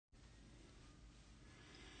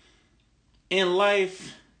In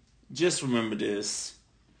life, just remember this.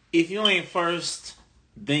 If you ain't first,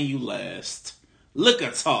 then you last.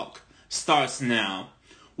 Liquor Talk starts now.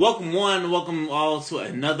 Welcome all to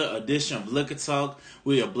another edition of Liquor Talk.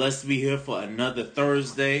 We are blessed to be here for another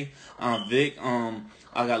Thursday. I'm Vic. I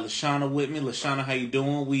got Lashana with me. Lashana, how you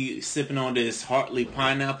doing? We sipping on this Hartley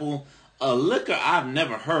Pineapple. A liquor I've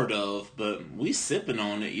never heard of, but we sipping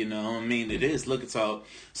on it, it is Liquor Talk.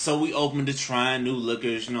 So we open to trying new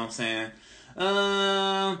liquors, you know what I'm saying?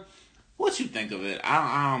 What you think of it?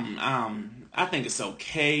 I think it's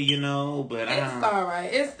okay, but it's alright.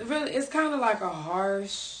 It's kind of like a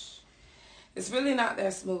harsh. It's really not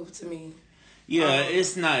that smooth to me. Yeah,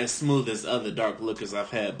 it's not as smooth as other dark liquors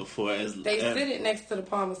I've had before. They sit it next to the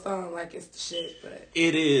Parmesan like it's the shit, but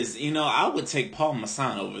it is. I would take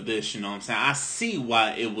Parmesan over this. You know what I'm saying? I see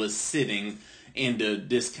why it was sitting in the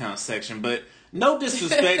discount section, but no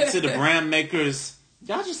disrespect to the brand makers.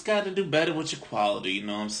 Y'all just got to do better with your quality, you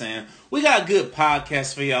know what I'm saying? We got a good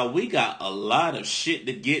podcast for y'all. We got a lot of shit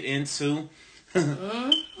to get into.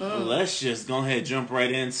 Let's just go ahead and jump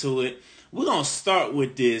right into it. We're going to start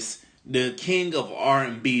with the king of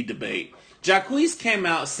R&B debate. Jacquees came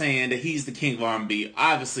out saying that he's the king of R&B.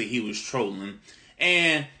 Obviously, he was trolling.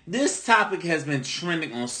 And this topic has been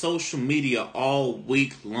trending on social media all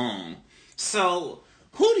week long. So,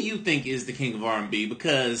 who do you think is the king of R&B?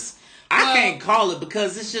 Because I can't call it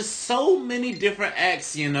because it's just so many different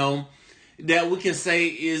acts, that we can say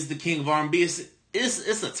is the king of R&B.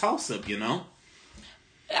 It's a toss-up,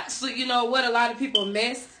 So, what a lot of people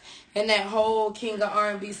miss in that whole king of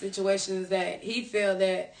R&B situation is that he feel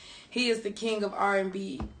that he is the king of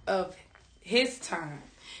R&B of his time.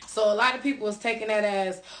 So a lot of people was taking that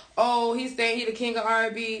as, oh, he's saying he the king of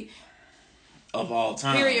R&B of all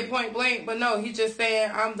time. Period, point blank. But no, he's just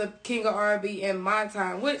saying I'm the king of R&B in my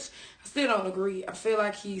time, which I still don't agree. I feel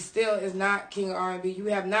like he still is not king of R&B. You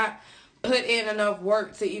have not put in enough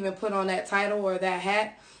work to even put on that title or that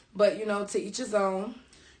hat. But, to each his own.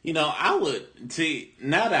 I would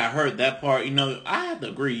now that I heard that part, I have to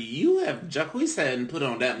agree. Jacquees hadn't put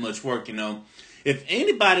on that much work, If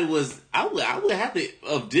anybody was, I would have to,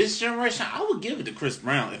 of this generation, I would give it to Chris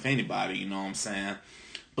Brown, if anybody, you know what I'm saying?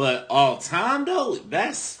 But all time, though,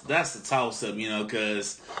 that's a toss-up,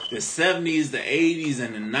 because the 70s, the 80s,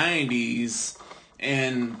 and the 90s,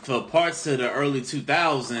 and for parts of the early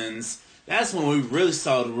 2000s, that's when we really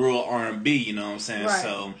saw the real R&B, you know what I'm saying? Right.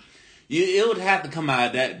 So it would have to come out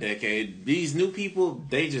of that decade. These new people,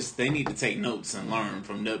 they need to take notes and learn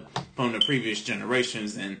from the previous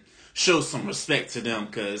generations and show some respect to them,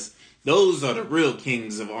 because those are the real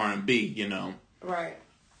kings of R&B, Right.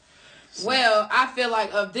 So. Well, I feel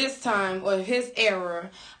like of this time or his era,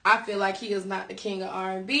 I feel like he is not the king of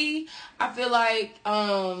R&B. I feel like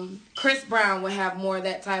Chris Brown would have more of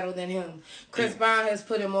that title than him. Chris Brown has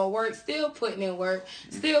put in more work, still putting in work,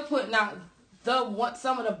 still putting out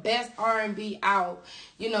some of the best R&B out,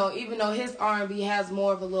 even though his R&B has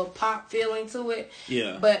more of a little pop feeling to it.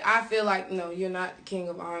 Yeah. But I feel like, no, you're not the king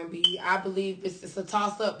of R&B. I believe it's a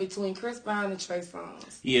toss-up between Chris Brown and Trey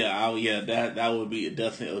Songz. Yeah, that would be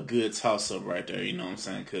definitely a good toss-up right there, you know what I'm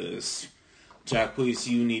saying? Because Jacquees,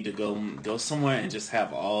 you need to go somewhere and just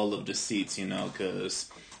have all of the seats,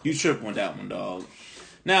 because you tripping with that one, dog.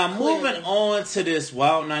 Now, moving on to this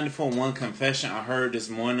Wild 94.1 confession I heard this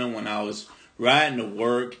morning when I was riding to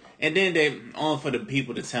work, and then they on for the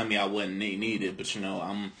people to tell me I wasn't needed, but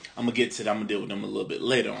I'm gonna get to that. I'm gonna deal with them a little bit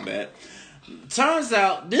later on that. Turns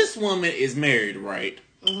out this woman is married, right?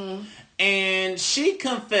 Mm-hmm. And she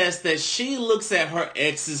confessed that she looks at her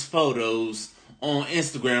ex's photos on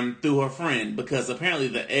Instagram through her friend, because apparently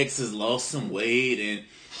the ex has lost some weight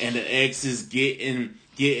and the ex is getting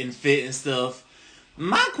fit and stuff.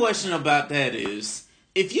 My question about that is,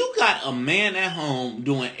 if you got a man at home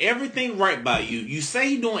doing everything right by you, you say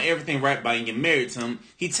he's doing everything right by you, you're married to him,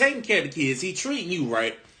 he taking care of the kids, he treating you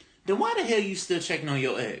right, then why the hell you still checking on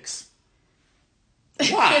your ex?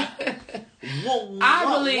 Why?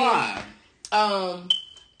 I believe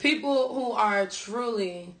people who are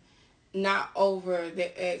truly not over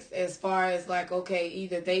their ex, as far as like, okay,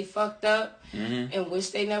 either they fucked up and wish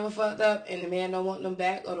they never fucked up, and the man don't want them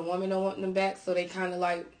back, or the woman don't want them back, so they kind of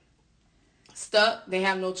like stuck, they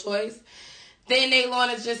have no choice. Then they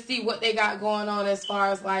want to just see what they got going on, as far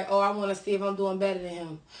as like, oh, I want to see if I'm doing better than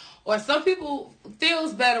him. Or some people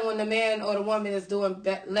feels better when the man or the woman is doing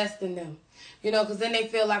less than them, because then they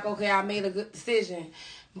feel like, okay, I made a good decision.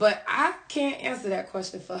 But I can't answer that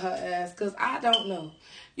question for her ass, because I don't know.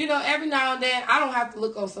 Every now and then I don't have to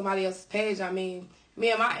look on somebody else's page. I mean,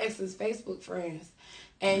 me and my ex is Facebook friends,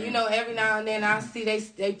 And, you know, every now and then I see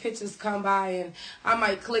they pictures come by and I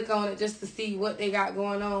might click on it just to see what they got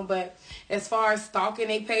going on. But as far as stalking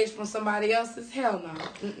a page from somebody else's, hell no.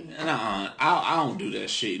 I don't do that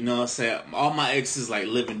shit. You know what I'm saying? All my exes, like,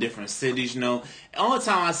 live in different cities, you know. The only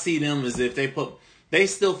time I see them is if they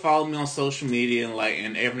still follow me on social media,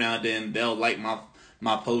 and every now and then they'll like my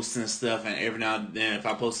posts and stuff, and every now and then if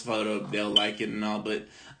I post a photo, they'll like it and all. But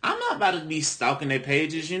I'm not about to be stalking their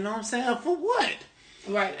pages, you know what I'm saying? For what?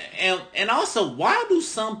 Right. And also, why do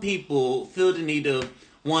some people feel the need to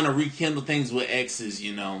want to rekindle things with exes,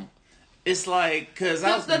 you know? It's like, because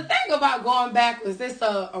the thing about going backwards, it's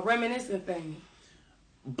a reminiscent thing.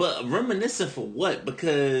 But reminiscent for what?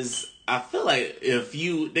 Because I feel like if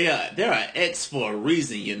they're an ex for a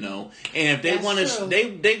reason, you know, and if they want to,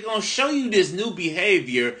 they gonna show you this new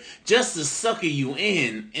behavior just to sucker you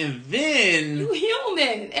in, and then you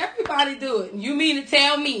human. Everybody do it. You mean to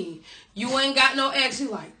tell me you ain't got no ex?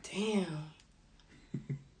 You like, damn.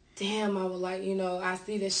 I would like, you know, I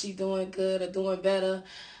see that she doing good or doing better.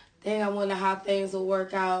 Dang, I wonder how things will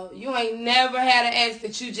work out. You ain't never had an ex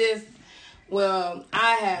that you just. Well,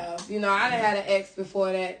 I have. You know, I done had an ex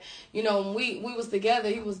before that. You know, when we was together,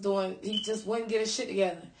 he just wouldn't get his shit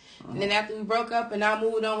together. And then after we broke up and I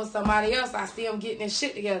moved on with somebody else, I see him getting his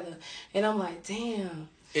shit together. And I'm like, damn.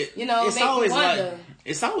 It's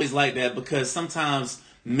always like that because sometimes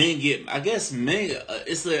men get, I guess men,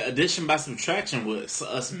 it's the addition by subtraction with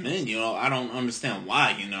us men, you know. I don't understand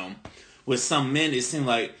why, you know. With some men, it seems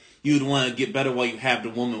like you'd want to get better while you have the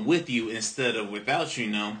woman with you instead of without you,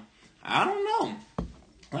 you know. I don't know.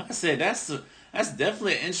 Like I said, that's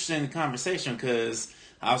definitely an interesting conversation because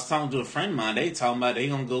I was talking to a friend of mine. They talking about they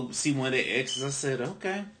gonna go see one of their exes. I said,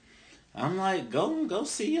 okay. I'm like, go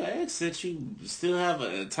see your ex that you still have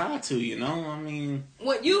a tie to. You know, I mean,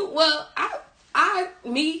 I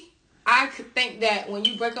could think that when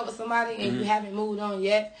you break up with somebody and you haven't moved on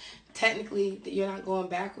yet, technically you're not going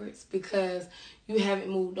backwards because you haven't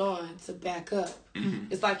moved on to back up.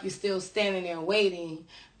 It's like you're still standing there waiting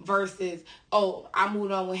versus, oh, I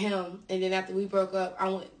moved on with him and then after we broke up, I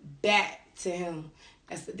went back to him.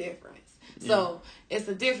 That's the difference. Yeah. So it's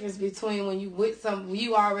the difference between when you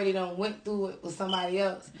already done went through it with somebody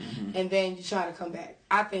else and then you try to come back.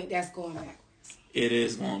 I think that's going backwards. It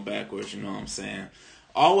is going backwards, you know what I'm saying?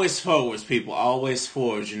 Always forwards, people. Always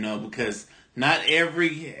forwards, you know, because not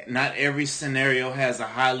every scenario has a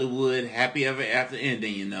Hollywood happy ever after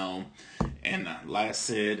ending, you know. And like I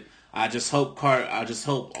said, I just hope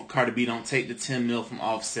Cardi B don't take the 10 mil from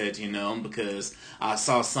Offset, you know, because I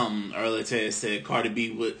saw something earlier today that said Cardi B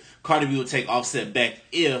would take Offset back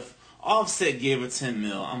if Offset gave her 10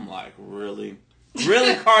 mil. I'm like, really?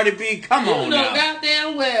 Really, Cardi B? Come on now. You know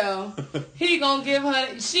goddamn well he gonna give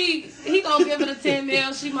her the 10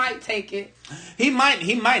 mil. She might take it. He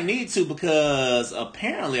might need to because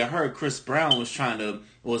apparently I heard Chris Brown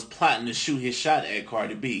was plotting to shoot his shot at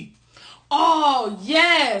Cardi B. Oh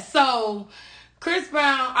yeah, so Chris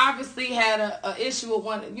Brown obviously had a issue with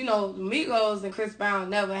one. You know, Migos and Chris Brown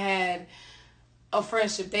never had a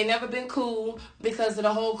friendship. They never been cool because of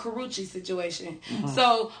the whole Karrueche situation.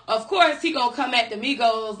 So of course he gonna come at the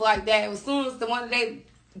Migos like that. As soon as the one they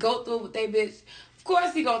go through with they bitch, of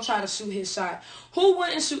course he gonna try to shoot his shot. Who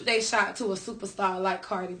wouldn't shoot their shot to a superstar like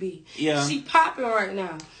Cardi B? Yeah, she popping right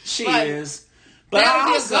now. She is. But that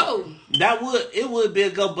would be a go. It would be a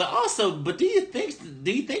go. But do you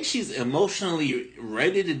think she's emotionally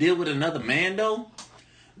ready to deal with another man though?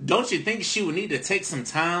 Don't you think she would need to take some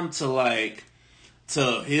time to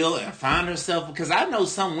heal and find herself? Because I know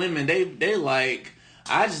some women they like,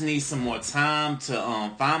 I just need some more time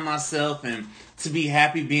to find myself and to be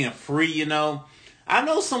happy being free, you know. I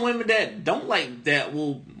know some women that don't like that,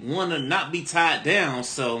 will want to not be tied down,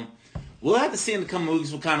 so we'll have to see in the coming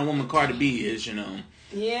weeks what kind of woman Cardi B is, you know.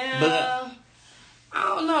 Yeah. But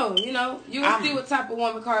I don't know, you know. You will see what type of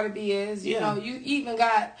woman Cardi B is. You know, you even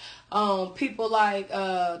got people like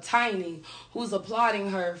Tiny who's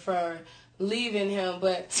applauding her for leaving him,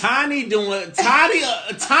 but Tiny of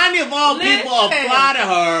all people applauded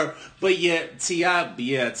her, but yet T.I.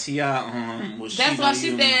 was. That's why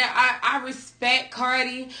she said I respect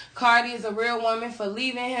Cardi. Cardi is a real woman for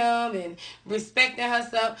leaving him and respecting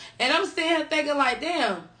herself. And I'm sitting here thinking like,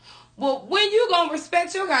 damn. Well, when you gonna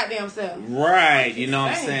respect your goddamn self? Right, you know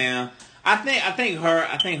what I'm saying. I think her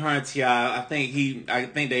and T.I. I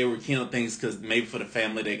think they rekindled things because maybe for the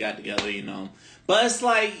family they got together, you know. But it's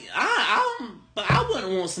like I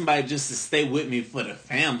wouldn't want somebody just to stay with me for the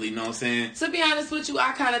family, you know what I'm saying? To be honest with you,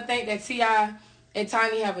 I kind of think that T.I. and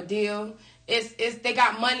Tiny have a deal. It's they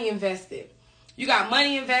got money invested. You got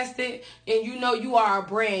money invested, and you know you are a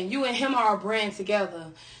brand. You and him are a brand together.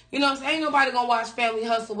 You know what I'm saying? Ain't nobody gonna watch Family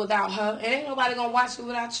Hustle without her, and ain't nobody gonna watch it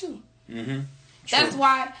without you. That's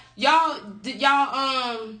why y'all,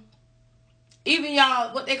 even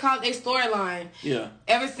y'all, what they call their storyline. Yeah.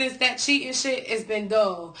 Ever since that cheating shit, it's been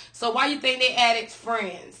dull. So why you think they added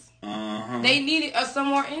friends? They needed some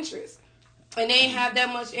more interest, and they ain't have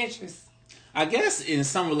that much interest. I guess in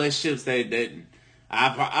some relationships that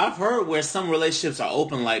I've heard where some relationships are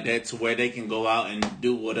open like that to where they can go out and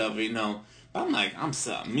do whatever, you know. I'm like, I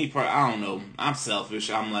don't know. I'm selfish.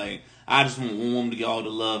 I'm like, I just want one woman to get all the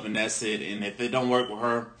love and that's it. And if it don't work with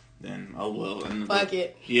her, then oh well. And fuck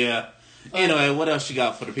it. Yeah. Anyway, what else you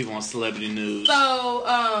got for the people on Celebrity News?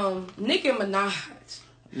 So, Nicki Minaj.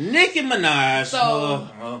 So,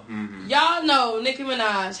 y'all know Nicki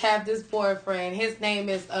Minaj have this boyfriend. His name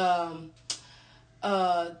is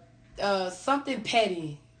something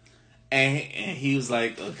Petty. And he was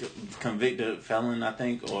like a convicted felon, I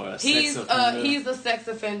think, or a sex offender. He's a sex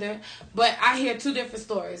offender. But I hear two different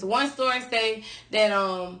stories. One story say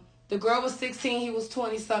that the girl was 16, he was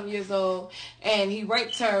 20-something years old, and he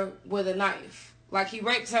raped her with a knife. Like, he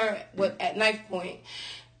raped her at knife point.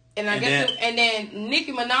 And then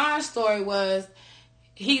Nicki Minaj's story was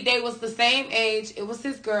they was the same age. It was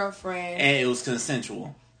his girlfriend. And it was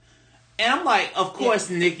consensual. And I'm like, of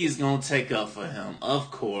course Nicki's going to take up for him.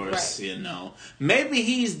 Of course, you know. Maybe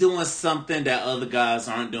he's doing something that other guys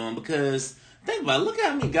aren't doing because, think about it, look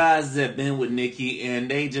how many guys that have been with Nicki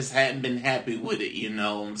and they just hadn't been happy with it, you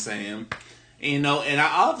know what I'm saying? You know, and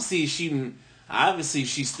obviously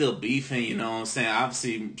she's still beefing, you know what I'm saying?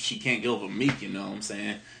 Obviously she can't get over Meek, you know what I'm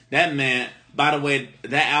saying? That man, by the way,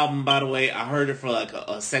 that album, I heard it for like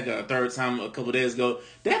a second or third time a couple days ago.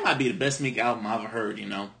 That might be the best Meek album I've ever heard, you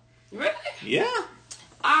know? Really? Yeah.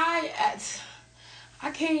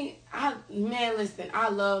 Listen, I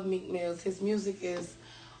love Meek Mills. His music is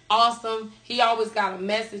awesome. He always got a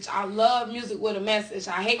message. I love music with a message.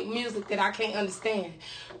 I hate music that I can't understand.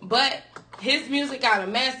 But his music got a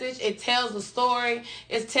message. It tells a story.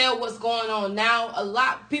 It tells what's going on now. A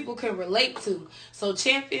lot of people can relate to. So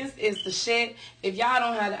Champions is the shit. If y'all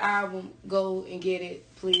don't have the album, go and get it.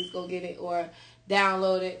 Please go get it or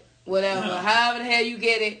download it. Whatever. Yeah. However the hell you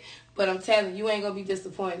get it. But I'm telling you, you ain't going to be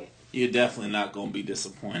disappointed. You're definitely not going to be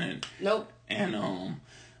disappointed. Nope. And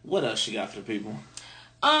what else you got for the people?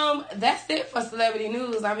 That's it for Celebrity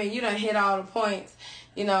News. I mean, you done hit all the points.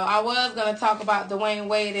 You know, I was going to talk about Dwayne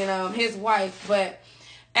Wade and his wife, but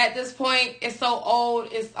at this point, it's so old,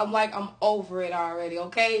 I'm over it already,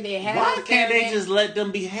 okay? Why can't they just let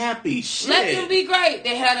them be happy? Shit. Let them be great.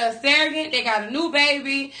 They had a surrogate. They got a new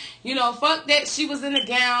baby. You know, fuck that she was in a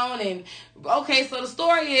gown. And, okay, so the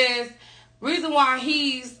story is, reason why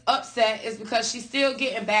he's upset is because she's still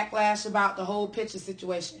getting backlash about the whole picture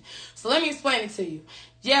situation. So let me explain it to you.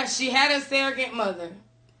 Yeah, she had a surrogate mother.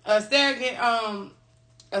 A surrogate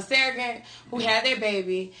who had their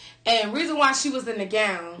baby, and the reason why she was in the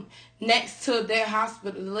gown next to their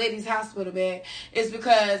hospital, the lady's hospital bed, is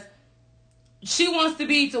because she wants to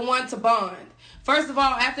be the one to bond. First of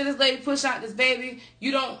all, after this lady pushed out this baby,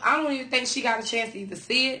 I don't even think she got a chance to either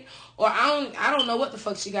see it, or I don't know what the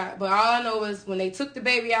fuck she got, but all I know is when they took the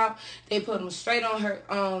baby out, they put him straight on her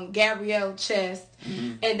Gabrielle's chest,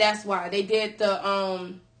 and that's why they did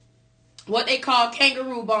the what they call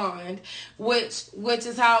kangaroo bond, which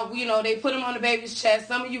is how, you know, they put them on the baby's chest.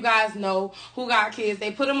 Some of you guys know who got kids.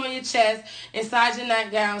 They put them on your chest inside your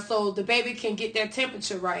nightgown so the baby can get their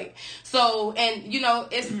temperature right. So, and you know,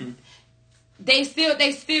 it's they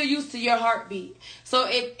still used to your heartbeat. So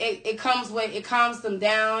it calms them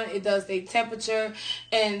down. It does their temperature,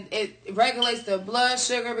 and it regulates their blood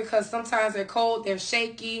sugar because sometimes they're cold, they're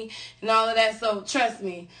shaky, and all of that. So trust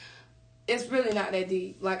me, it's really not that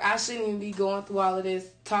deep. Like, I shouldn't even be going through all of this,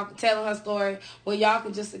 telling her story, when y'all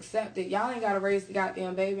can just accept it. Y'all ain't got to raise the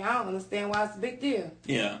goddamn baby. I don't understand why it's a big deal.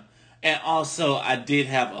 Yeah. And also, I did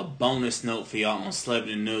have a bonus note for y'all on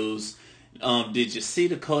Celebrity News. Did you see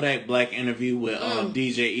the Kodak Black interview with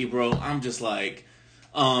DJ Ebro? I'm just like,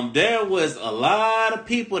 there was a lot of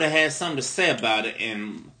people that had something to say about it,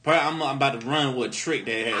 and I'm about to run what Trick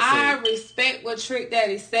Daddy had said. I respect what Trick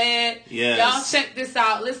Daddy said. Yes. Y'all check this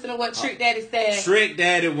out. Listen to what Trick Daddy said. Trick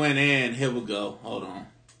Daddy went in. Here we go. Hold on.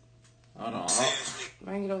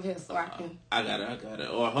 Bring it over here so I can. I got it.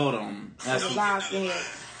 Or hold on. That's live here.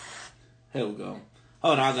 Here we go.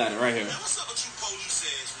 Hold on, I got it right here. What's up with you police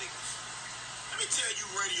ass niggas? Let me tell you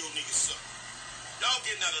radio niggas something. Y'all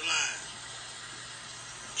getting out of line.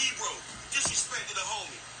 Ebro, disrespected a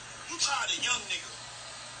homie. You tried a young nigga.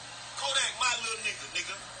 Kodak, my little nigga.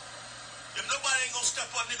 If nobody ain't gonna step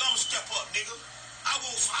up, nigga, I'ma step up, nigga.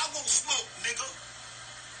 I won't smoke, nigga.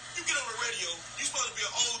 You get on the radio, you supposed to be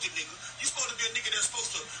an older nigga. You supposed to be a nigga that's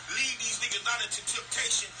supposed to lead these niggas not into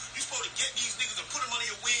temptation. You supposed to get these niggas and put them under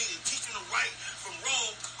your wing and teach them the right from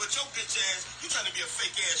wrong. But your bitch ass, you trying to be a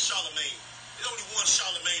fake ass Charlemagne. There's only one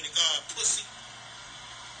Charlemagne to God, pussy.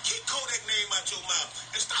 Keep Kodak name out your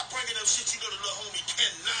mouth. And stop bringing up shit you know the little homie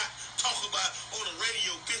cannot talk about on the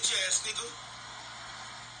radio, bitch ass nigga.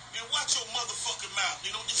 And watch your motherfucking mouth.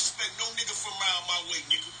 You don't disrespect no nigga from around my way,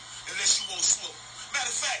 nigga. Unless you won't smoke. Matter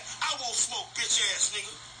of fact, I won't smoke, bitch ass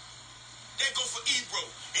nigga. That go for Ebro.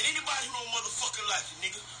 And anybody who don't motherfucking like it,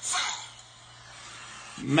 nigga, fire.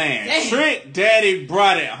 Man, Damn. Trick Daddy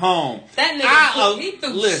brought it home. That nigga, he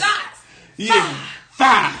threw listen, shots. Yeah,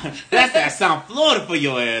 fire. That's that South Florida for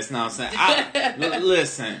your ass. Know what I'm saying?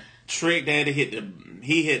 Listen, Trick Daddy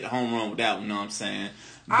hit the home run with that one. Know what I'm saying?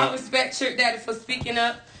 I respect Trick Daddy for speaking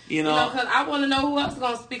up. You know, because I want to know who else is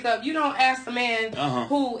gonna speak up. You don't ask a man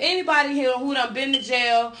who anybody here who done been to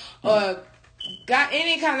jail or got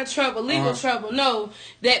any kind of trouble, legal trouble, know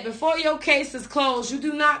that before your case is closed, you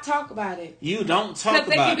do not talk about it. You don't talk about it.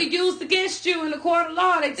 Because they can be used against you in the court of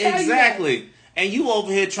law. They tell you exactly. And you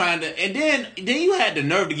over here trying to, and then you had the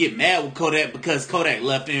nerve to get mad with Kodak because Kodak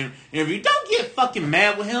left the interview. Don't get fucking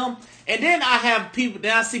mad with him. And then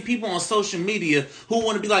I see people on social media who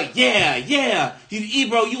want to be like, yeah,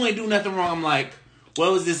 Ebro, you ain't do nothing wrong. I'm like,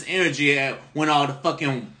 where was this energy at when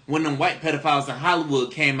when them white pedophiles in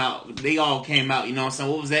Hollywood came out? They all came out, you know what I'm saying?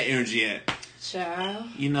 What was that energy at? Child.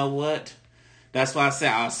 You know what? That's why I say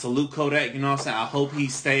I salute Kodak, you know what I'm saying? I hope he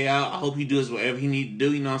stay out. I hope he does whatever he need to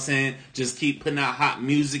do, you know what I'm saying? Just keep putting out hot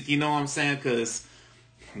music, you know what I'm saying? Because,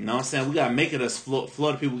 you know what I'm saying? We got to make it us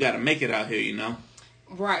Florida people. We got to make it out here, you know?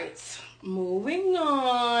 Right. Moving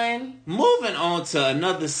on. Moving on to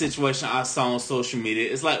another situation I saw on social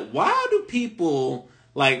media. It's like, why do people,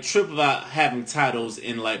 like, trip about having titles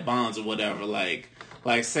in, like, bonds or whatever? Like,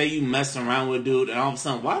 say you messing around with a dude, and all of a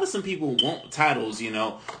sudden, why do some people want titles, you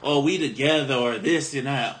know? Or we together, or this and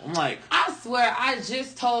that. I'm like... I swear, I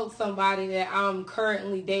just told somebody that I'm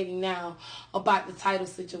currently dating now about the title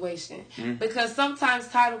situation. Mm-hmm. Because sometimes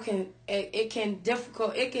title can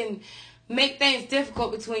make things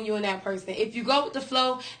difficult between you and that person. If you go with the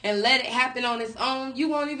flow and let it happen on its own, you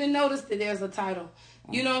won't even notice that there's a title.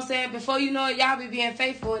 You know what I'm saying? Before you know it, y'all be being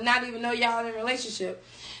faithful and not even know y'all in a relationship.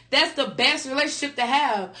 That's the best relationship to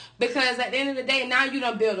have, because at the end of the day, now you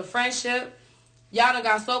done build a friendship. Y'all done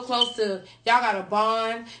got so close to, y'all got a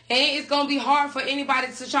bond. And it's going to be hard for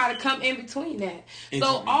anybody to try to come in between that. Exactly.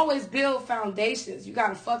 So always build foundations. You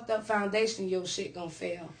got a fucked up foundation, your shit going to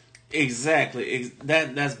fail. Exactly.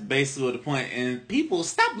 That's basically the point. And people,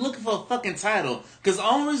 stop looking for a fucking title. Because the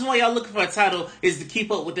only reason why y'all looking for a title is to keep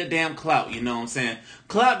up with that damn clout. You know what I'm saying?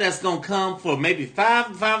 Clout that's going to come for maybe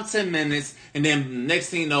 5 or 10 minutes. And then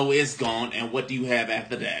next thing you know, it's gone. And what do you have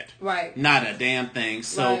after that? Right. Not a damn thing.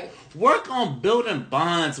 So work on building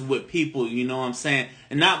bonds with people. You know what I'm saying?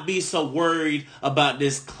 And not be so worried about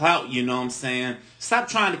this clout. You know what I'm saying? Stop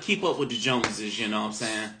trying to keep up with the Joneses. You know what I'm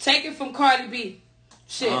saying? Take it from Cardi B.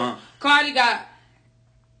 Shit. Cardi got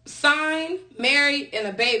signed, married, and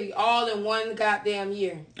a baby all in one goddamn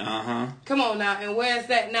year. Come on now. And where's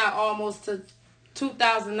that now? Almost to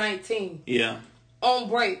 2019. Yeah. On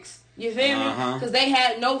breaks. You feel me? Because they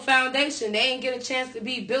had no foundation. They ain't get a chance to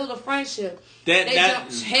build a friendship. They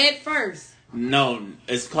jumped head first. No,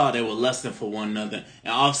 it's called they were lusting for one another.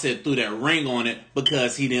 And Offset threw that ring on it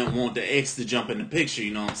because he didn't want the ex to jump in the picture,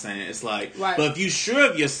 you know what I'm saying? It's like, but if you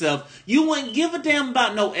sure of yourself, you wouldn't give a damn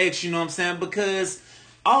about no ex, you know what I'm saying? Because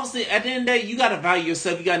obviously, at the end of the day, you got to value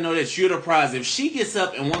yourself. You got to know that you're the prize. If she gets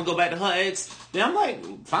up and want to go back to her ex, then I'm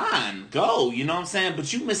like, fine, go, you know what I'm saying?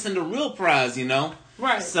 But you missing the real prize, you know?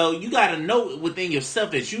 Right. So you got to know within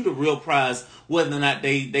yourself that you the real prize, whether or not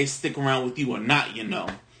they stick around with you or not, you know?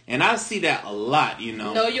 And I see that a lot, you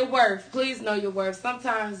know. Know your worth. Please know your worth.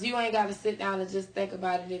 Sometimes you ain't got to sit down and just think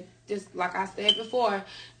about it. Just like I said before,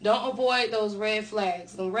 don't avoid those red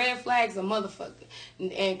flags. Them red flags are motherfucker.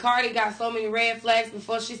 And Cardi got so many red flags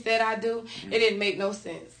before she said I do, it didn't make no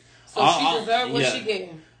sense. So she deserves what she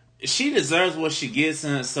getting. She deserves what she gets,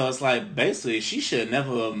 and so it's like, basically, she should have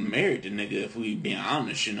never married the nigga, if we being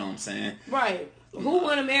honest, you know what I'm saying? Right. Who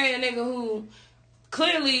want to marry a nigga who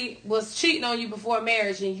clearly was cheating on you before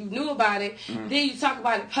marriage and you knew about it, then you talk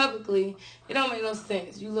about it publicly? It don't make no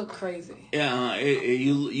sense. You look crazy. Yeah,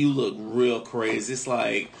 you look real crazy. It's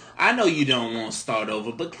like, I know you don't want to start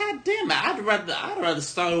over, but god damn it, I'd rather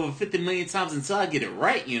start over 50 million times until I get it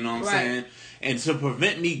right, you know what I'm saying? And to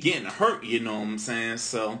prevent me getting hurt, you know what I'm saying?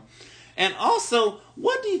 So, And also,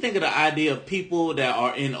 what do you think of the idea of people that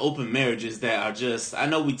are in open marriages that are just, I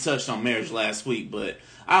know we touched on marriage last week, but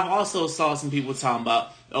I've also saw some people talking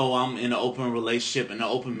about, oh, I'm in an open relationship, in an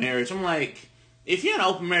open marriage. I'm like, if you're in an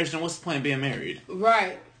open marriage, then what's the point of being married?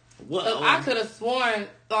 Right. What? I could have sworn,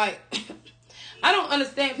 like, I don't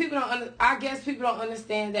understand. I guess people don't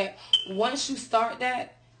understand that once you start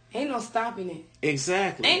that, ain't no stopping it.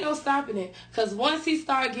 Exactly. Ain't no stopping it. Because once he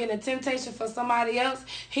start getting a temptation for somebody else,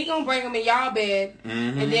 he gonna bring them in y'all bed.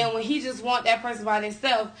 Mm-hmm. And then when he just want that person by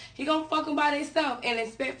themselves, he gonna fuck them by themselves and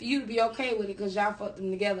expect for you to be okay with it because y'all fucked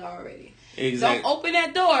them together already. Exactly. Don't open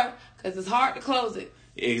that door because it's hard to close it.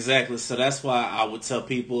 Exactly. So that's why I would tell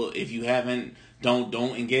people, if you haven't, don't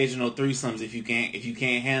engage in no threesomes if you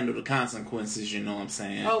can't handle the consequences. You know what I'm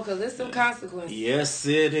saying? Oh, because there's some consequences. Yes,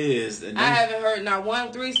 it is. And I haven't heard not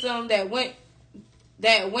one threesome that went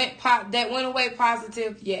away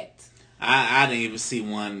positive yet. I didn't even see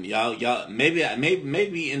one. Y'all maybe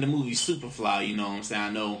in the movie Superfly, you know what I'm saying? I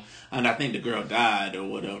know, and I think the girl died or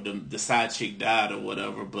whatever, the side chick died or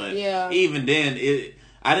whatever, but yeah. Even then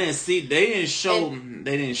I didn't see, they didn't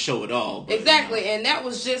show it all. But, exactly, and that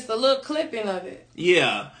was just a little clipping of it.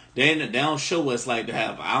 Yeah. They don't show what it's like to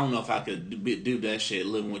have, I don't know if I could do that shit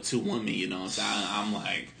living with two women, you know what I'm saying? I'm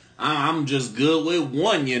like, I'm just good with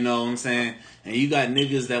one, you know what I'm saying? And you got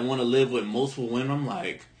niggas that want to live with multiple women. I'm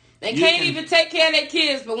like, they can't even take care of their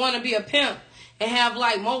kids but want to be a pimp and have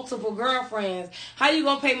like multiple girlfriends. How you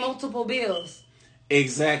gonna pay multiple bills?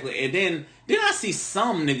 Exactly. And then I see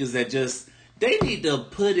some niggas that just, they need to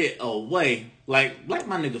put it away. Like my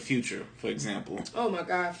nigga Future, for example. Oh my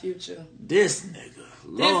God, Future. This nigga.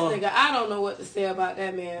 Lord. This nigga, I don't know what to say about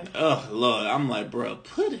that man. Oh, Lord. I'm like, bro,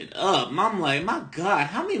 put it up. I'm like, my God,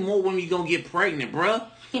 how many more women you gonna get pregnant, bro?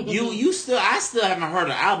 I still haven't heard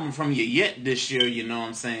an album from you yet this year, you know what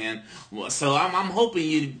I'm saying? So I'm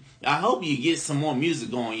hoping I hope you get some more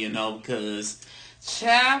music going, you know, because...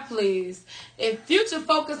 Child, please. If Future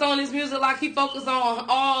focused on his music like he focused on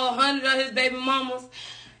all 100 of his baby mamas,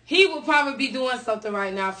 he would probably be doing something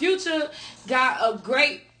right now. Future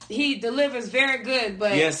he delivers very good,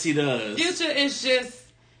 but... Yes, he does. Future is just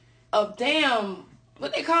a damn...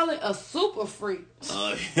 What they call it? A super freak.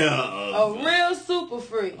 Yeah. A real super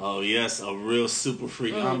freak. Oh, yes, a real super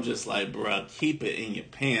freak. I'm just like, bro, keep it in your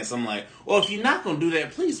pants. I'm like, well, if you're not going to do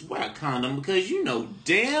that, please wear a condom because you know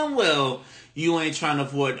damn well you ain't trying to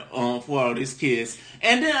afford for all these kids.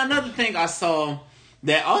 And then another thing I saw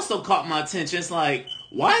that also caught my attention, it's like,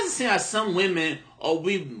 why is it seem like some women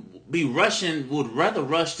would rather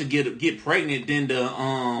rush to get pregnant than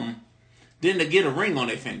to get a ring on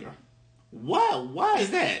their finger? Why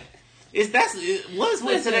is that? What's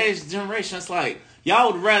with today's generation? It's like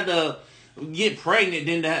y'all would rather get pregnant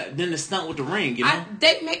than to stunt with the ring. You know,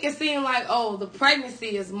 they make it seem like the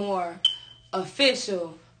pregnancy is more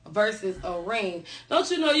official versus a ring. Don't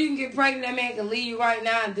you know you can get pregnant? That man can leave you right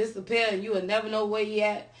now and disappear, and you will never know where he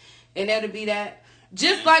at, and that'll be that.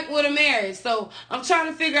 Just like with a marriage. So I'm trying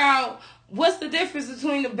to figure out what's the difference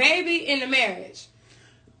between the baby and the marriage.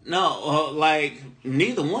 No, like,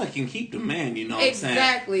 neither one can keep the man, you know what I'm saying?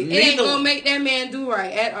 Exactly. It ain't going to make that man do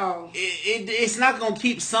right at all. It's not going to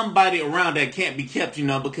keep somebody around that can't be kept, you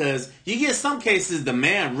know, because you get some cases the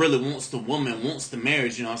man really wants the woman, wants the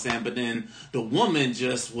marriage, you know what I'm saying? But then the woman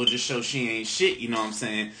will just show she ain't shit, you know what I'm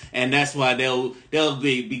saying? And that's why they'll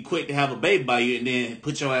be quick to have a baby by you and then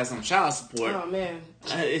put your ass on child support. Oh, man.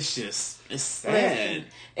 It's sad. Listen,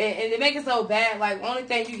 and they make it so bad. Like, only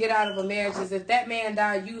thing you get out of a marriage is if that man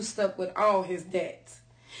died, you stuck with all his debts.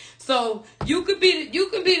 So you could be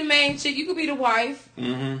the main chick, you could be the wife.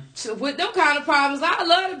 Mm-hmm. With them kind of problems, I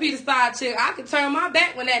love to be the side chick. I could turn my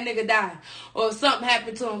back when that nigga died or if something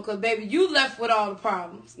happened to him, because baby, you left with all the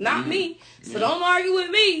problems, not me. So don't argue with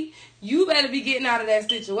me. You better be getting out of that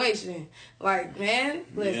situation. Like, man,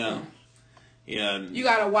 listen. Yeah. You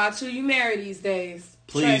gotta watch who you marry these days.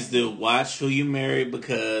 Please do watch who you marry,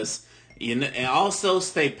 because and also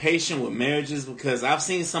stay patient with marriages, because I've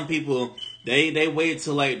seen some people they wait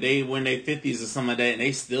till like they were in their 50s or something like that and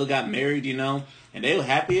they still got married, you know, and they were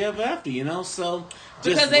happy ever after, you know. So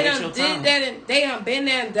just because they done did that and they done been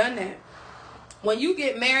there and done that. When you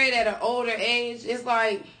get married at an older age, it's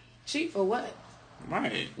like, cheat for what?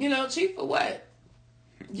 Right. You know, cheat for what?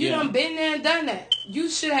 You done been there and done that. You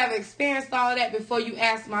should have experienced all of that before you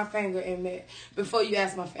asked my finger in marriage. Before you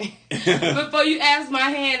asked my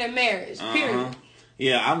hand in marriage. Period.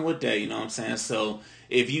 Yeah, I'm with that, you know what I'm saying? So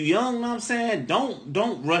if you young, you know what I'm saying,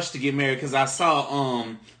 don't rush to get married, because I saw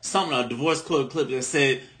a divorce court clip that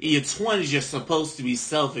said in your 20s you're supposed to be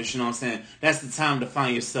selfish, you know what I'm saying? That's the time to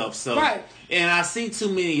find yourself. So Right. And I see too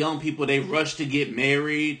many young people, they rush to get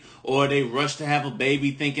married or they rush to have a baby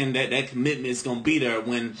thinking that commitment is going to be there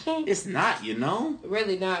when it's not, you know?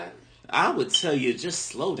 Really not. I would tell you, just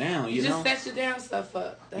slow down, you know? Just set your damn stuff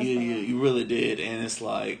up. That's You really did. And it's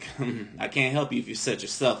like, I can't help you if you set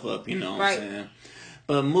yourself up, you know what I'm saying?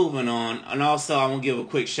 But moving on, and also I want to give a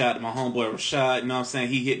quick shout out to my homeboy Rashad, you know what I'm saying?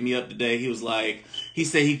 He hit me up today. He was like, he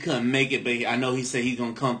said he couldn't make it, but I know he said he's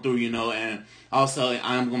going to come through, you know, and also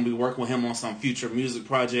I'm going to be working with him on some future music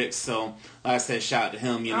projects. So, like I said, shout out to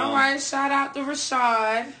him, you know. All right, shout out to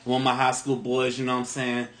Rashad. One of my high school boys, you know what I'm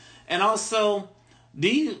saying? And also,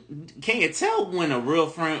 can you tell when your real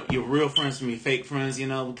friends from your fake friends, you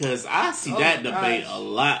know? Because I see that debate a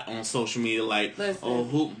lot on social media, like,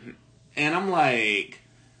 and I'm like,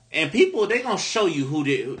 and people, they gonna show you who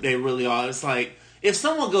they really are. It's like, if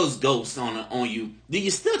someone goes ghost on you, do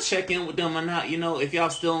you still check in with them or not? You know, if y'all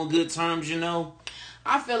still on good terms, you know?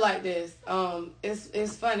 I feel like this.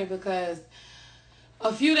 It's funny because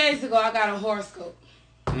a few days ago I got a horoscope.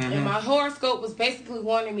 Mm-hmm. And my horoscope was basically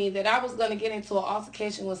warning me that I was going to get into an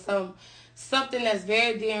altercation with something that's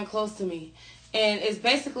very dear and close to me. And it's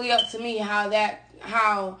basically up to me how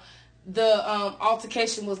the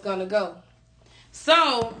altercation was going to go.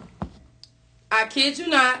 So, I kid you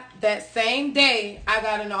not, that same day I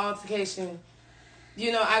got in an altercation.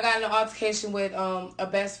 You know, I got in an altercation with a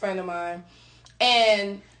best friend of mine.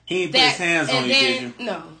 And he didn't put his hands on you, did you?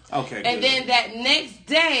 No. Okay. And then that next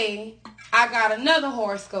day, I got another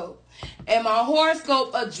horoscope. And my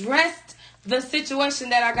horoscope addressed the situation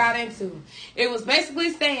that I got into. It was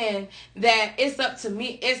basically saying that it's up to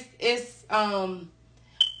me.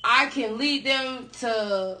 I can lead them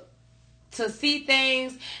to see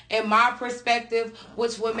things in my perspective,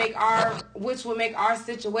 which would make our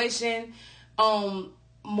situation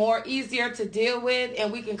more easier to deal with,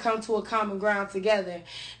 and we can come to a common ground together.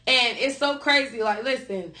 And it's so crazy. Like,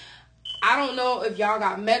 listen, I don't know if y'all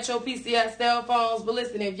got Metro PCS cell phones, but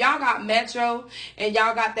listen, if y'all got Metro and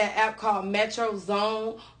y'all got that app called Metro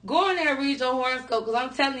Zone, go in there and read your horoscope, because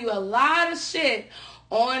I'm telling you, a lot of shit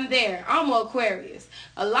on there. I'm an Aquarius.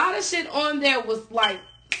 A lot of shit on there was like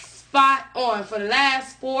spot on. For the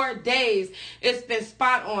last 4 days, it's been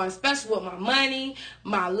spot on, especially with my money,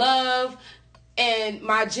 my love, and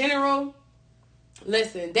my general.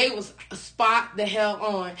 Listen, they was spot the hell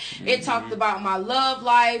on. Mm-hmm. It talked about my love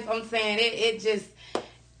life. I'm saying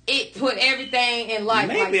it put everything in life.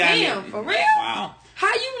 Maybe like, damn, for real? Wow.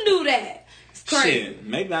 How you knew that? It's crazy. Shit,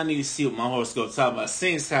 maybe I need to see what my horoscope talk about.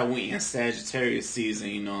 Since how we in Sagittarius season,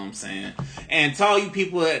 you know what I'm saying? And to all you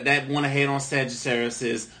people that want to hate on Sagittarius,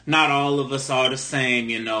 is not all of us are the same,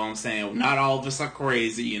 you know what I'm saying? Not all of us are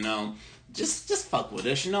crazy, you know? Just fuck with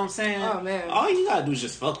us, you know what I'm saying? Oh, man. All you gotta do is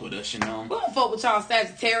just fuck with us, you know? We don't fuck with y'all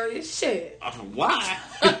Sagittarius. Shit. Why?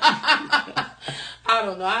 I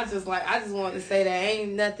don't know. I just wanted to say that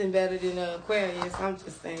ain't nothing better than Aquarius. I'm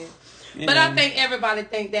just saying. Yeah. But I think everybody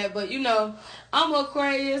think that. But, you know, I'm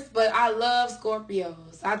Aquarius, but I love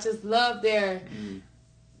Scorpios. I just love their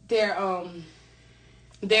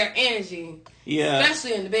energy. Yeah.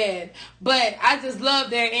 Especially in the bed. But I just love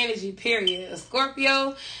their energy, period. A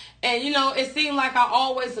Scorpio. And, you know, it seemed like I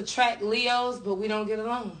always attract Leos, but we don't get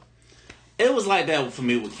along. It was like that for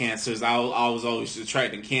me with Cancers. I was always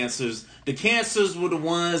attracting Cancers. The Cancers were the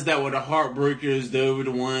ones that were the heartbreakers. They were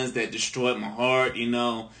the ones that destroyed my heart, you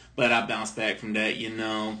know. But I bounced back from that, you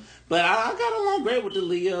know. But I got along great with the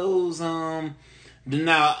Leos.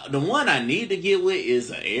 Now, the one I need to get with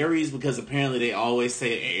is an Aries, because apparently they always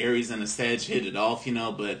say an Aries and a Sag hit it off, you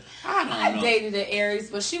know. But I don't know. I dated an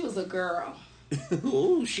Aries, but she was a girl.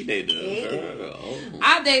 Ooh, she dated a girl.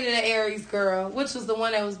 I dated an Aries girl, which was the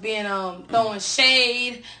one that was being throwing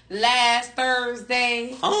shade last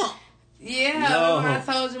Thursday. Yeah, no. I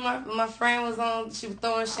told you my friend was on. She was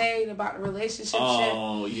throwing shade about the relationship.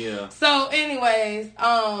 Oh shit. Yeah. So, anyways,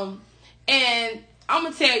 and I'm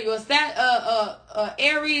gonna tell you,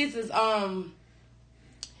 Aries is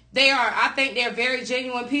I think they're very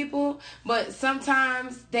genuine people, but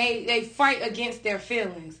sometimes they fight against their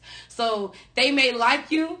feelings. So they may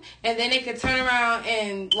like you, and then they could turn around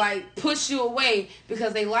and like push you away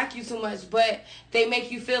because they like you too much, but they make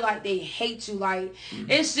you feel like they hate you. Like,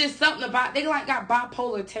 it's just something about, they like got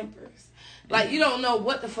bipolar tempers. Like, you don't know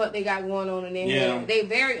what the fuck they got going on in their head. They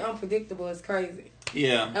very unpredictable. It's crazy.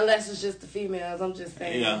 Yeah. Unless it's just the females, I'm just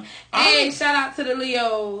saying. Yeah. Hey, shout out to the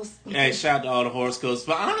Leos. Hey, shout out to all the horoscopes.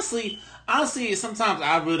 But honestly, sometimes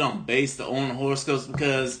I really don't base on the horoscopes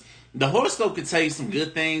because the horoscope could tell you some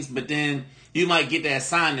good things, but then you might get that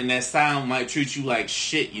sign, and that sign might treat you like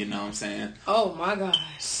shit, you know what I'm saying? Oh, my gosh.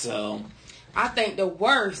 So, I think the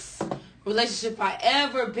worst relationship I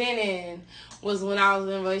ever been in was when I was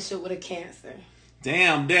in a relationship with a Cancer.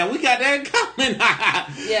 damn, we got that coming.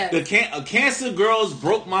 Yes. The Cancer girls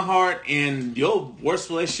broke my heart, and your worst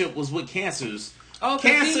relationship was with Cancers. Oh,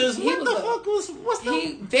 Cancers, what's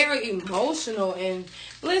he very emotional, and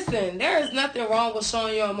listen, there is nothing wrong with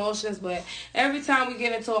showing your emotions, but every time we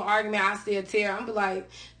get into an argument, I see a tear, I'm be like,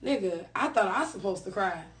 nigga, I thought I was supposed to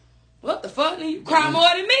cry. What the fuck? You cry more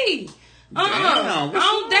than me. Damn, I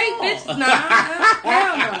don't date bitches. Nah,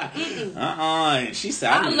 hell no. She said,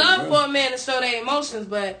 I love for a man to show their emotions,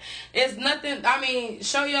 but it's nothing. I mean,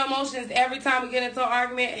 show your emotions every time we get into an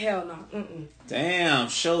argument. Hell no. Damn,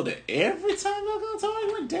 showed it every time I go to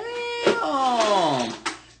argument. Damn,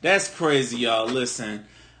 that's crazy, y'all. Listen,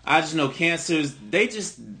 I just know Cancers. They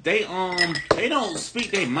don't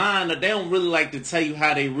speak their mind, or they don't really like to tell you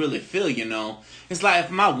how they really feel. You know, it's like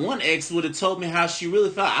if my one ex would have told me how she really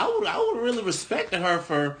felt, I would really respected her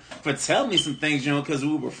for telling me some things, you know, because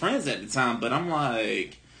we were friends at the time. But I'm one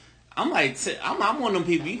of them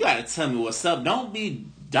people. You gotta tell me what's up. Don't be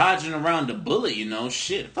dodging around the bullet, you know.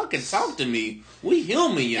 Shit, fucking talk to me. We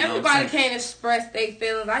human, you know. Everybody can't express their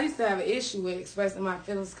feelings. I used to have an issue with expressing my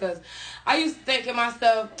feelings because I used to think to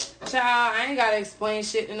myself, child, I ain't gotta explain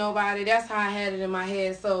shit to nobody. That's how I had it in my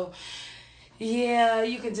head. So, yeah,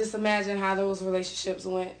 you can just imagine how those relationships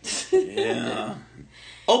went. Yeah.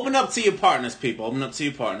 Open up to your partners, people. Open up to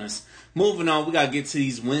your partners. Moving on, we gotta get to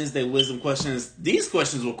these Wednesday wisdom questions. These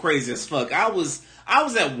questions were crazy as fuck. I was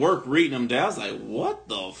at work reading them down. I was like, what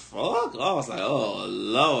the fuck? I was like, oh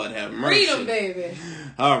Lord have mercy. Read them, baby.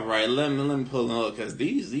 All right, let me pull them up because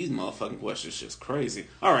these motherfucking questions just crazy.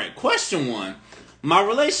 All right, question 1. My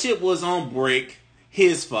relationship was on break.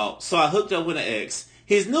 His fault. So I hooked up with an ex.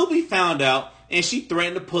 His newbie found out and she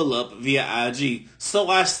threatened to pull up via IG. So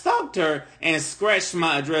I stalked her and scratched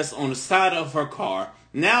my address on the side of her car.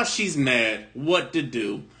 Now she's mad. What to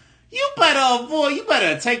do? You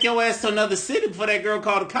better take your ass to another city before that girl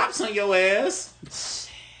called the cops on your ass.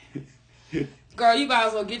 Girl, you might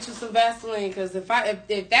as well get you some Vaseline, because if I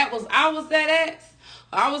was that ex,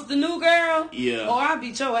 I was the new girl. Yeah. Oh, I'd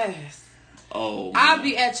beat your ass. Oh, I'll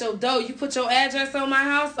be at your door. You put your address on my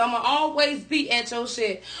house, I'ma always be at your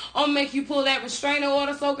shit. I'm gonna make you pull that restraining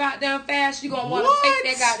order so goddamn fast, you gonna want to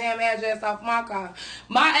take that goddamn address off my car.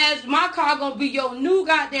 My car gonna be your new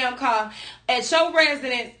goddamn car at your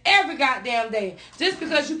residence every goddamn day. Just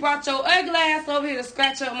because you brought your ugly ass over here to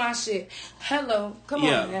scratch up my shit. Hello. Come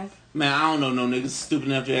on, man. Man, I don't know no niggas stupid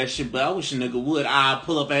enough to that shit, but I wish a nigga would. I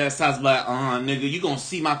pull up ass house like, nigga, you gonna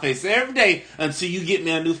see my face every day until you get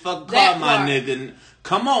me a new fucking car, my nigga.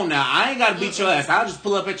 Come on now, I ain't gotta beat your ass. I'll just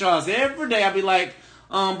pull up at your house every day. I'll be like,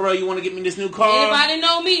 bro, you wanna get me this new car? Anybody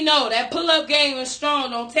know me? No, that pull up game is strong.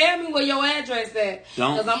 Don't tell me where your address at,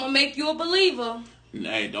 cause I'm gonna make you a believer.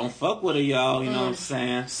 Hey, don't fuck with her, y'all. You know what I'm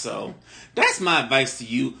saying? So that's my advice to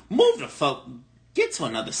you. Move the fuck, get to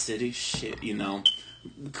another city. Shit, you know.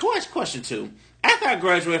 Question 2. After I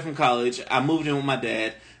graduated from college, I moved in with my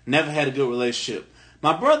dad. Never had a good relationship.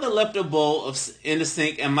 My brother left a bowl in the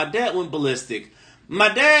sink, and my dad went ballistic.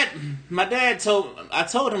 I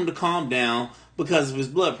told him to calm down because of his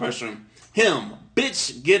blood pressure. Him,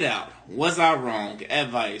 bitch, get out. Was I wrong?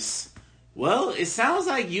 Advice. Well, it sounds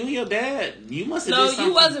like you and your dad, you must have did something. No,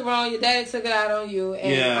 you wasn't wrong. Your daddy took it out on you.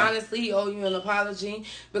 And honestly, he owed you an apology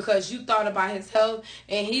because you thought about his health,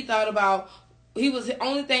 and he thought about... the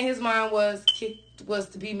only thing his mind was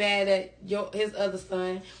to be mad at his other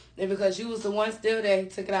son, and because you was the one still there, he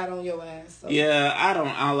took it out on your ass. So. Yeah,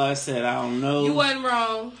 like I said, I don't know. You wasn't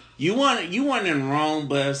wrong. You wasn't wrong,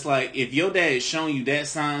 but it's like if your dad is showing you that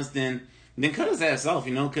signs, then cut his ass off,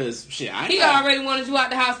 you know, because shit, he already wanted you out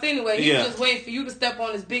the house anyway. He was just waiting for you to step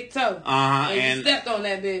on his big toe. And you stepped on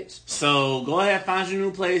that bitch. So go ahead, find your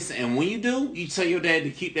new place, and when you do, you tell your dad to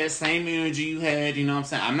keep that same energy you had. You know what I'm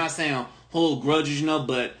saying? I'm not saying hold grudges, you know,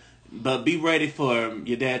 but be ready for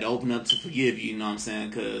your dad to open up to forgive you, you know what I'm saying?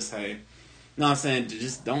 Because, hey, you know what I'm saying?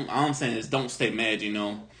 Just don't, all I'm saying is don't stay mad, you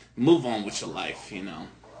know? Move on with your life, you know?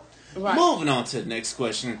 Right. Moving on to the next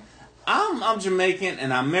question. I'm Jamaican,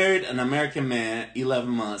 and I married an American man, 11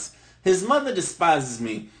 months. His mother despises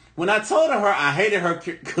me. When I told her I hated her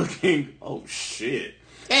cooking, oh, shit.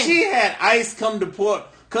 Dang. She had ICE come to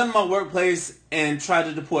my workplace and try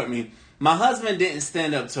to deport me. My husband didn't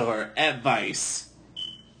stand up to her. Advice.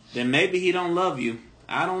 then maybe he don't love you.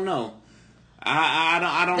 I don't know. I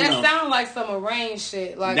don't know. That sounds like some arranged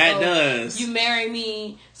shit. Like that does. You marry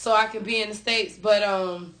me so I can be in the States, but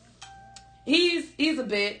he's a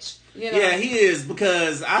bitch. You know? Yeah, he is,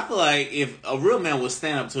 because I feel like if a real man would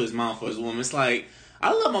stand up to his mom for his woman, it's like,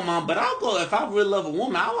 I love my mom, but I'll go, if I really love a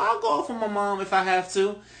woman, I'll go off on my mom if I have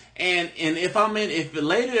to. And if I'm in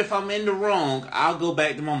the wrong, I'll go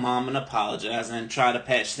back to my mom and apologize and try to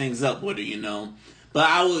patch things up with her, you know. But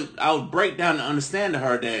I would break down and understand to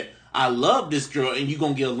her that I love this girl and you're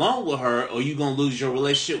going to get along with her, or you're going to lose your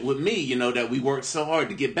relationship with me, you know, that we worked so hard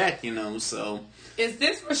to get back, you know, so. Is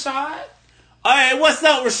this Rashad? Hey, what's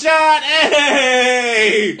up, Rashad?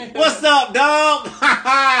 Hey! What's up, dog?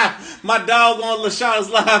 My dog on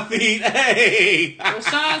Rashad's live feed. Hey!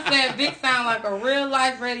 Rashad said Vic sound like a real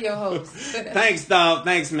life radio host. Thanks, dog.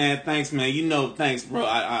 Thanks, man. You know, thanks, bro.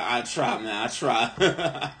 I try, man. I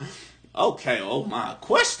try. Okay, oh my.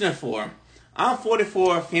 Question 4. I'm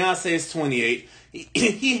 44, fiance is 28.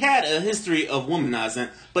 He had a history of womanizing,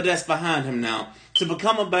 but that's behind him now. To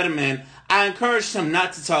become a better man, I encouraged him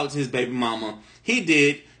not to talk to his baby mama. He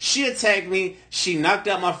did. She attacked me. She knocked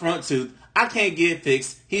out my front tooth. I can't get it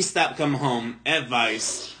fixed. He stopped coming home.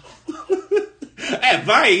 Advice.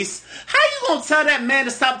 Advice? How you gonna tell that man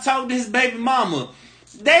to stop talking to his baby mama?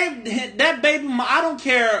 That baby mama, I don't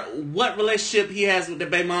care what relationship he has with the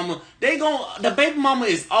baby mama. The baby mama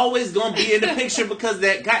is always gonna be in the picture because of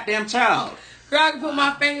that goddamn child. Girl, I can put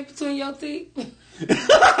my finger between your teeth.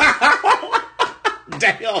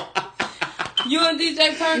 Damn. You and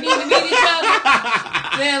DJ Turn need to meet each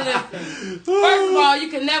other. Then listen. First of all, you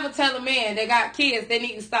can never tell a man they got kids they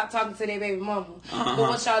need to stop talking to their baby mama. But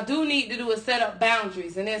what y'all do need to do is set up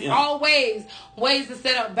boundaries. And there's always ways to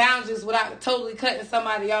set up boundaries without totally cutting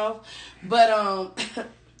somebody off. But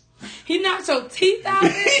he knocked your teeth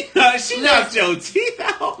out. She knocked your teeth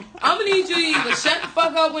out. I'm gonna need you to either shut the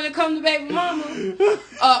fuck up when it comes to baby mama,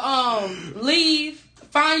 or leave.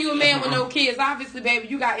 Find you a man with no kids. Obviously, baby,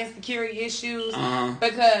 you got insecurity issues.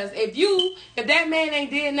 Because if that man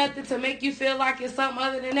ain't did nothing to make you feel like it's something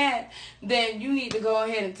other than that, then you need to go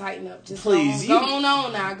ahead and tighten up. Just please, go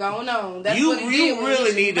on now. Go on. That's what you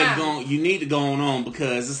really need to go. You need to go on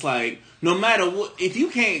because it's like no matter what, if you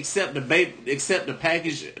can't accept the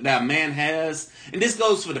package that a man has, and this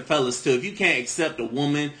goes for the fellas too. If you can't accept a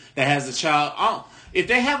woman that has a child, if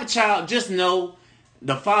they have a child, just know.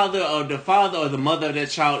 The father or the mother of that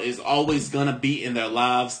child is always gonna be in their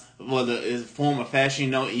lives, whether it's form or fashion, you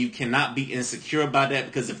know, and you cannot be insecure about that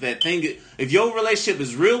because if your relationship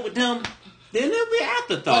is real with them, then it'll be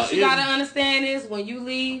afterthought. What you gotta understand is when you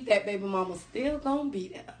leave, that baby mama's still gonna be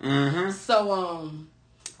there. So I'm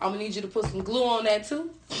gonna need you to put some glue on that too.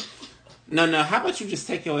 No, how about you just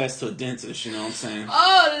take your ass to a dentist, you know what I'm saying?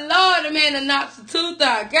 Oh, Lord, the man that knocks the tooth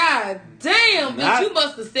out. God damn, bitch, you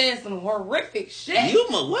must have said some horrific shit.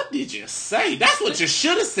 What did you say? That's what you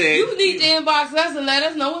should have said. You need to inbox us and let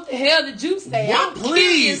us know what the hell did you say. What, I'm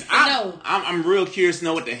please? curious to know. I'm real curious to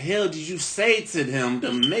know what the hell did you say to him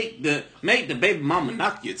to make the baby mama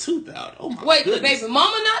knock your tooth out. Oh, my goodness. The baby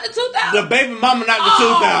mama knocked the tooth out? The baby mama knocked the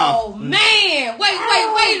tooth out. Oh, man.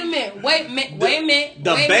 Wait a minute. Wait a minute.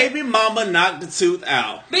 The baby mama knocked the tooth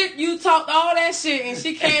out. Bitch, you talked all that shit and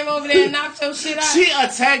she came over there and knocked your shit out. She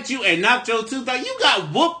attacked you and knocked your tooth out. You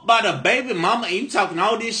got whooped by the baby mama and you talking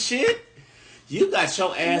all this shit? You got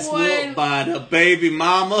your ass whooped by the baby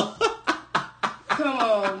mama. Come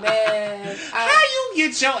on, man. How you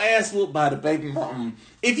get your ass whooped by the baby mama?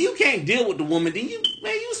 If you can't deal with the woman, then you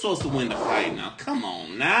supposed to win the fight now. Come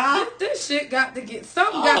on now. This shit got to get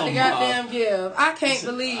something. Got to goddamn give. I can't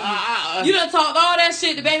believe you done talked all that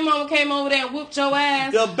shit. The baby mama came over there and whooped your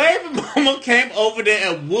ass. The baby mama came over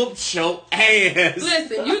there and whooped your ass.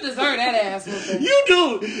 Listen, you deserve that ass whooping. You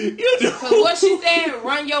do. Because what she said,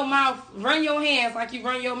 run your hands like you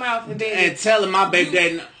run your mouth and baby. And telling my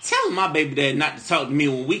baby dad not to talk to me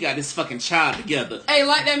when we got this fucking child together. Hey,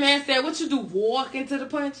 like that man said, what you do? Walk into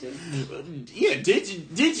the punches? Yeah, did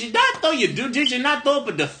you not throw did you not throw up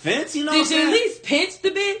a defense? You know, did you at least pinch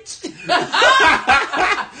the bitch?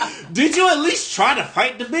 Did you at least try to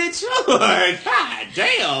fight the bitch? God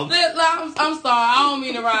damn. I'm sorry, I don't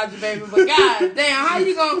mean to ride you, baby, but god damn, how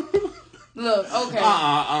you gonna look? Okay.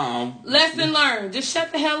 Lesson learned. Just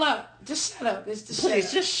shut the hell up. Just shut up. It's just Please, shut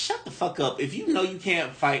up. just shut the fuck up. If you know you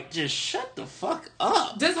can't fight, just shut the fuck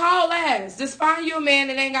up. Just haul ass. Just find you a man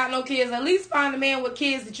that ain't got no kids. At least find a man with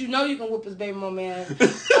kids that you know you can whoop his baby mama man. Like,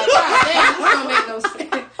 God damn, this don't make no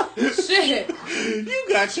sense. Shit. You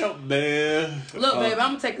got your man. Look, baby,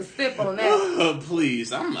 I'm gonna take a sip on that.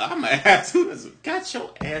 Please, I'm gonna ask who this. Got your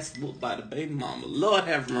ass whooped by the baby mama. Lord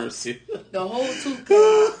have mercy. The whole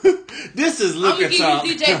toothpaste. This is I'm Liquor gonna Talk.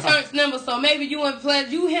 give you DJ Turk's number, so maybe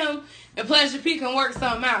him, and Pleasure P can work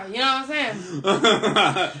something out. You know what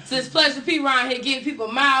I'm saying? Since Pleasure P around here getting people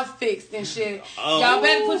mouths fixed and shit, y'all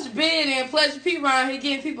better put your bid in. Pleasure P around here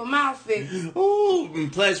getting people mouths fixed. Ooh,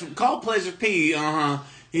 call Pleasure P.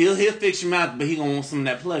 He'll fix your mouth, but he gonna want some of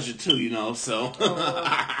that pleasure too, you know. So.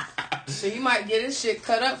 So you might get his shit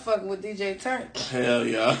cut up fucking with DJ Turk. Hell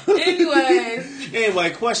yeah. Anyway,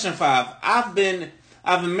 question 5. I've been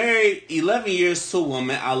married 11 years to a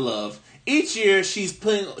woman I love. Each year she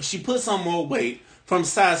puts on more weight from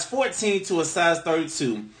size 14 to a size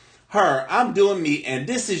 32. I'm doing me, and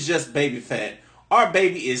this is just baby fat. Our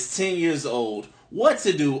baby is 10 years old. What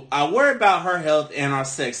to do? I worry about her health and our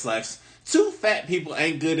sex lives. 2 fat people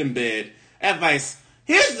ain't good in bed. Advice.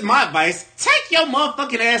 Here's my advice. Take your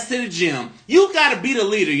motherfucking ass to the gym. You gotta be the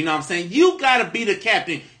leader, you know what I'm saying? You gotta be the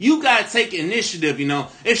captain. You gotta take initiative, you know?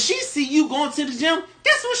 If she see you going to the gym,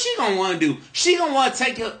 that's what she gonna wanna do. She gonna wanna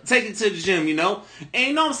take it to the gym, you know? And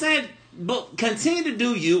you know what I'm saying? But continue to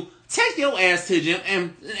do you. Take your ass to the gym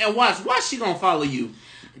and watch she gonna follow you.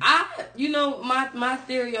 My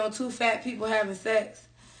theory on 2 fat people having sex.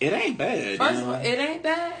 It ain't bad. First of all, it ain't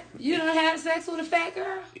bad. You done had sex with a fat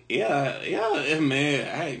girl? Yeah, man.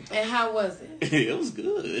 Hey. And how was it? It was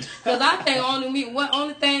good. Because I think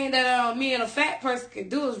only thing that me and a fat person could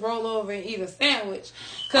do is roll over and eat a sandwich.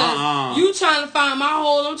 Because you trying to find my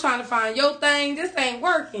hole, I'm trying to find your thing. This ain't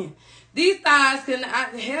working. These thighs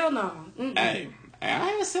hell no. Mm-mm. Hey, I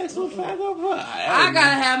had sex with a fat girl, bro. I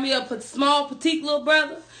gotta have me a small, petite little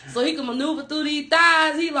brother so he can maneuver through these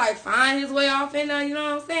thighs. He find his way off in there, you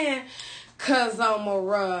know what I'm saying? Cause I'm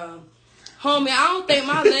a homie, I don't think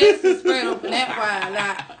my legs is spread open that wide.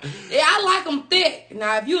 I like them thick.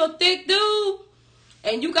 Now, if you a thick dude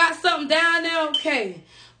and you got something down there, okay.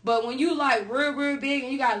 But when you real, real big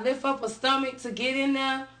and you gotta lift up a stomach to get in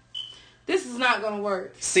there, this is not gonna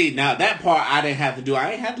work. See, now that part I didn't have to do.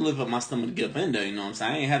 I ain't have to lift up my stomach to get up in there, you know what I'm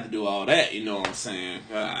saying? I ain't have to do all that, you know what I'm saying?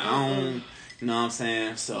 You know what I'm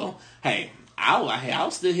saying? So, hey, I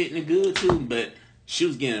was still hitting it good too, but they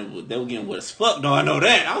were getting wet as fuck, though. I know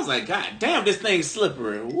that. I was like, God damn, this thing's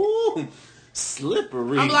slippery. Woo,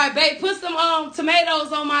 slippery. I'm like, babe, put some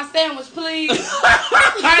tomatoes on my sandwich, please.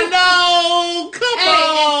 I know. Come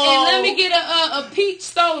on. And let me get a peach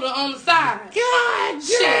soda on the side. God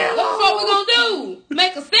shit. damn. What we gonna do?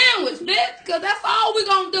 Make a sandwich, bitch? Because that's all we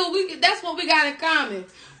gonna do. That's what we got in common.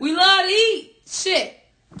 We love to eat. Shit.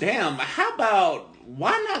 Damn, how about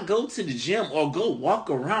why not go to the gym or go walk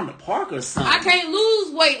around the park or something? I can't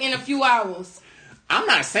lose weight in a few hours. I'm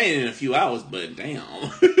not saying in a few hours, but damn.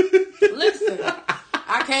 Listen,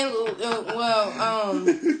 I can't lose.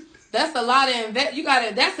 That's a lot of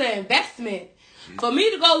that's an investment. For me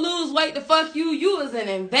to go lose weight to fuck you is an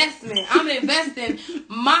investment. I'm investing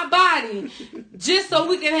my body just so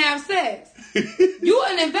we can have sex. You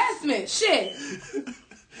an investment. Shit.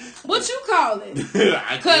 What you call it?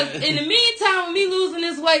 Because in the meantime, with me losing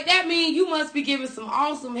this weight, that means you must be giving some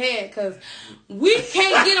awesome head. Because we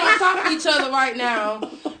can't get on top of each other right now.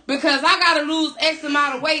 Because I got to lose X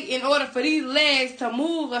amount of weight in order for these legs to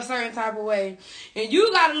move a certain type of way. And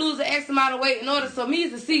you got to lose an X amount of weight in order for me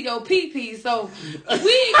to see your pee-pee. So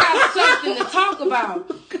we got something to talk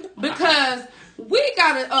about. Because we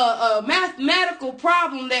got a mathematical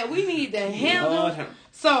problem that we need to handle.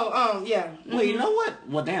 So, yeah. Mm-hmm. Well, you know what?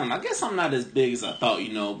 Well, damn, I guess I'm not as big as I thought,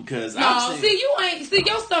 you know, because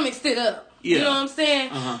your stomach sit up. Yeah. You know what I'm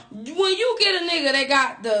saying? Uh-huh. When you get a nigga that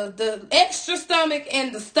got the extra stomach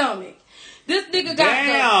and the stomach, this nigga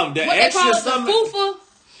got the extra stomach. The fufa.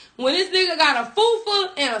 When this nigga got a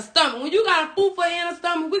fufa and a stomach, when you got a fufa and a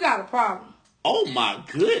stomach, we got a problem. Oh my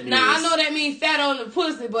goodness. Now, I know that means fat on the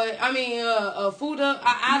pussy, but I mean, fuda,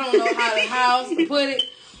 I don't know how else to put it.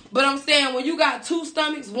 But I'm saying, when you got 2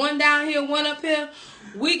 stomachs, one down here, one up here,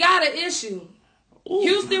 we got an issue. Ooh.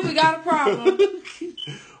 Houston, we got a problem.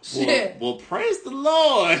 Shit. Well, praise the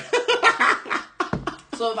Lord.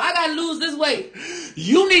 So if I got to lose this weight.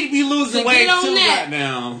 You need to be losing weight too right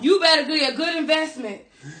now. You better do a good investment.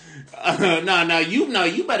 No,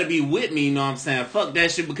 you better be with me, you know what I'm saying? Fuck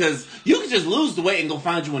that shit, because you can just lose the weight and go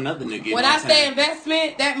find you another nigga. When I say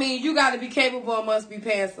investment, that means you got to be capable of must be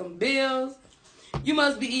paying some bills. You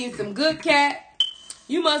must be eating some good cat.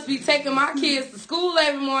 You must be taking my kids to school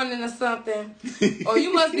every morning or something. Or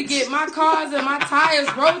you must be getting my cars and my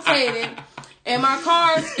tires rotated and my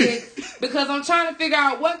cars fixed because I'm trying to figure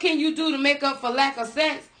out what can you do to make up for lack of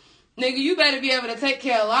sex. Nigga, you better be able to take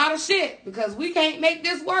care of a lot of shit because we can't make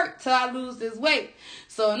this work till I lose this weight.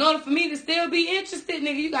 So in order for me to still be interested,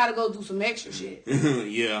 nigga, you gotta go do some extra shit.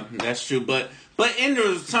 Yeah, that's true. But in the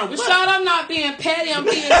return, Rashad, I'm not being petty. I'm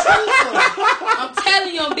being truthful. I'm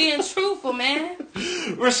telling you, I'm being truthful, man.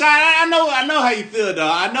 Rashad, I know how you feel,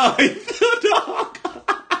 dog. I know how you feel, dog.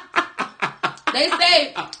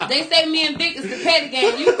 They say me and Vic is the petty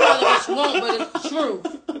game. You call it what you want, but it's true.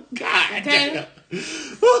 God Okay? damn.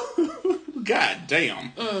 God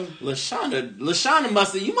damn. Lashonda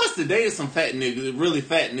must have dated some fat niggas, really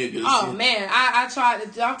fat niggas. Oh man, I tried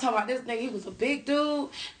to. I'm talking about this nigga. He was a big dude,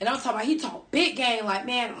 and I'm talking about he talk big game. Like,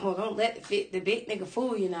 man, don't let the big nigga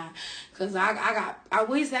fool you now, cause I got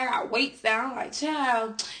weights down. Like,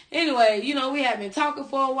 child. Anyway, you know we had been talking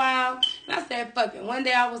for a while, and I said, fuck it. One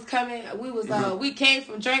day I was coming. We came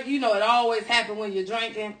from drinking. You know it always happen when you're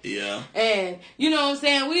drinking. Yeah. And you know what I'm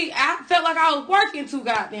saying. I felt like I was working too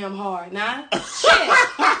goddamn hard. Nah. Shit.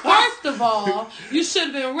 First of all, you should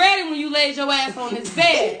have been ready when you laid your ass on this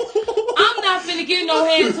bed. I'm not finna give no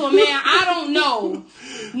hand to a man I don't know.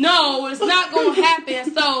 No, it's not gonna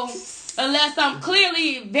happen. So unless I'm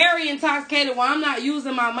clearly very intoxicated, where I'm not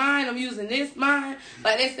using my mind, I'm using this mind.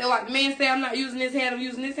 Like they say, like the man said, I'm not using this head, I'm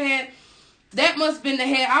using this head. That must have been the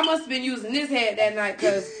head. I must have been using this head that night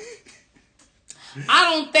because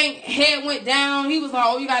I don't think head went down. He was like,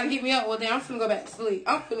 oh, you gotta get me up. Well, then I'm finna go back to sleep.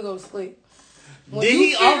 I'm finna go to sleep. When did you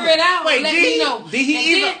he figure it out, let me know. Did he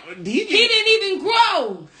he didn't even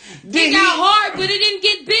grow. He got hard, but it didn't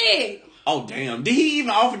get big. Oh, damn. Did he even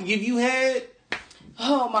offer to give you head?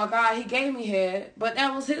 Oh, my God. He gave me head, but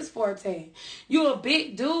that was his forte. You a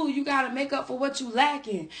big dude. You got to make up for what you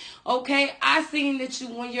lacking. Okay? I seen that you,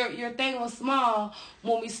 when your thing was small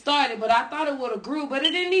when we started, but I thought it would have grew, but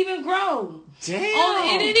it didn't even grow.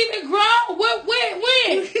 Damn. It didn't even grow.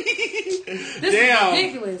 When? This is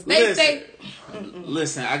ridiculous. They say...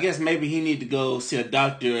 Listen, I guess maybe he need to go see a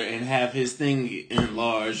doctor and have his thing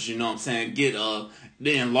enlarged, you know what I'm saying? Get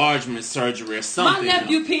the enlargement surgery or something. My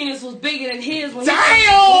nephew penis was bigger than his when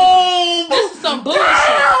damn! This is some bullshit.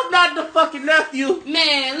 Damn, not the fucking nephew.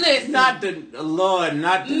 Man, listen. Not the Lord,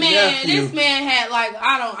 not the nephew. Man, this man had like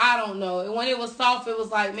I don't know. When it was soft, it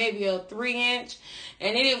was like maybe a 3-inch,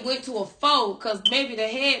 and then it went to a 4 because maybe the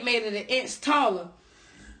head made it an inch taller.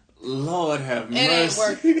 Lord have mercy. It ain't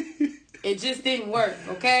working. It just didn't work,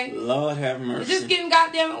 okay? Lord have mercy. It just didn't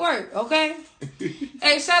goddamn work, okay?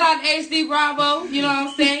 Hey, shout out to HD Bravo, you know what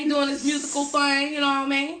I'm saying? Doing this musical thing, you know what I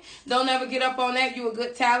mean? Don't ever get up on that. You a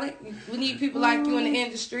good talent. We need people like you in the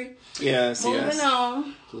industry. Yes, Moving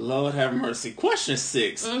on. Lord have mercy. Question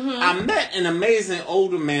 6. I met an amazing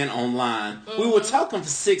older man online. We were talking for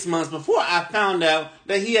 6 months before I found out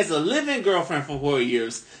that he has a living girlfriend for 4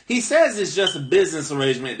 years. He says it's just a business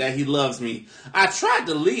arrangement that he loves me. I tried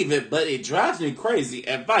to leave it, but it drives me crazy.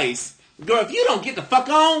 Advice. Girl, if you don't get the fuck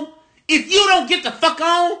on,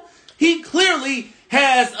 he clearly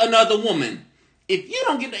has another woman. If you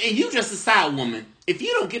don't get and you just a side woman. If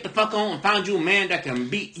you don't get the fuck on and find you a man that can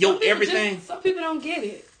beat your everything. Some people don't get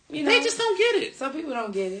it. You know? They just don't get it. Some people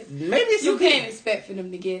don't get it. Maybe you can't expect for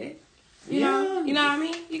them to get it. You know what I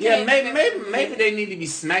mean? Maybe they need to be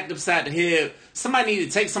smacked upside the head. Somebody need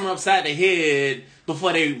to take someone upside the head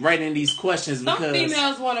before they write in these questions. Some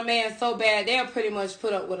females want a man so bad they'll pretty much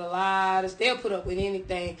put up with they'll put up with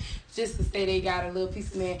anything just to say they got a little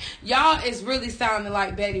piece of man. Y'all is really sounding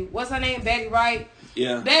like Betty. What's her name? Betty Wright.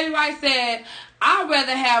 Yeah. Betty Wright said, "I'd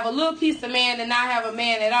rather have a little piece of man than not have a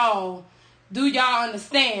man at all." Do y'all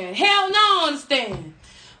understand? Hell no, I understand.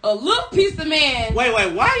 A little piece of man.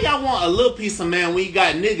 Wait, why y'all want a little piece of man when you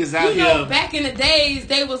got niggas out here? You know, back in the days,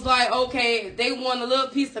 they was like, okay, they want a little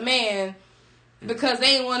piece of man because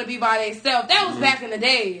they didn't want to be by themselves. That was back in the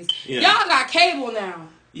days. Yeah. Y'all got cable now.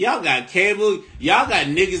 Y'all got cable. Y'all got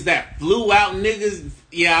niggas that flew out niggas.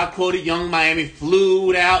 Yeah, I quoted Young Miami,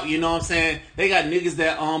 flew out, you know what I'm saying? They got niggas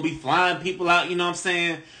that be flying people out, you know what I'm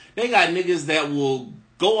saying? They got niggas that will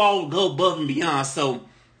go above and beyond. So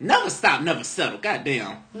never stop, never settle.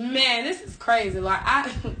 Goddamn. Man, this is crazy. Like,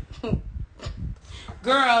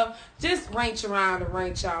 girl, just ranch around and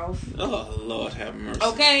ranch off. Oh, Lord have mercy.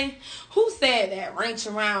 Okay? Who said that? Ranch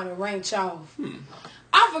around and ranch off.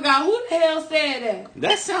 I forgot who the hell said that.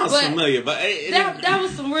 That sounds familiar, but that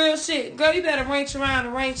was some real shit. Girl, you better ranch around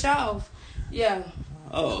and ranch off. Yeah.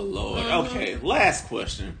 Oh, Lord. Okay, last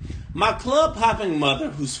question. My club-hopping mother,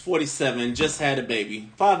 who's 47, just had a baby.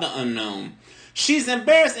 Father unknown. She's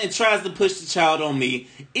embarrassed and tries to push the child on me,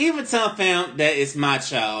 even telling fam that it's my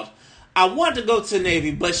child. I want to go to the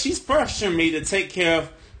Navy, but she's pressuring me to take care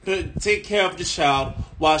of the child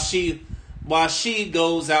while she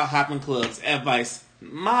goes out hopping clubs. Advice.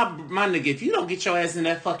 My nigga, if you don't get your ass in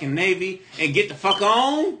that fucking Navy and get the fuck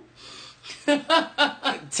on,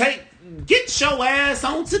 get your ass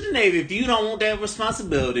on to the Navy if you don't want that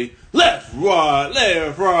responsibility. Left, right,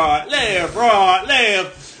 left, right, left, right,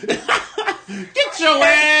 left. Get your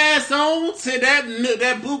ass on to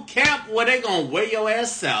that boot camp where they gonna wear your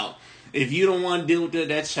ass out. If you don't want to deal with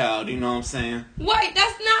that child, you know what I'm saying? Wait,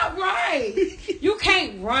 that's not right. You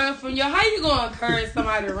can't run from how you gonna encourage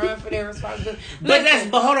somebody to run for their responsibility? But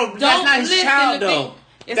hold on, that's not his child though.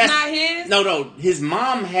 It's not his? No, his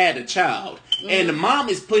mom had a child. And the mom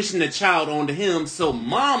is pushing the child onto him so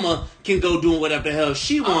mama can go do whatever the hell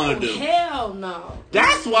she want to do. Hell no.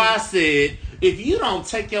 That's why I said, if you don't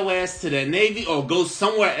take your ass to that Navy or go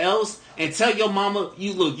somewhere else and tell your mama,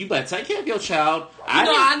 you better take care of your child.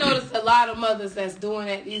 I noticed a lot of mothers that's doing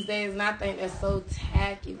that these days, and I think that's so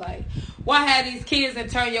tacky. Like, why have these kids and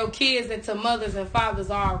turn your kids into mothers and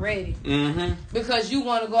fathers already? Mm-hmm. Because you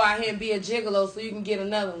want to go out here and be a gigolo so you can get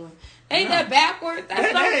another one. Ain't that backwards?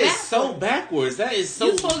 That is so backwards. That is so...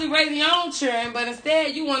 You're supposed to be raising your own children, but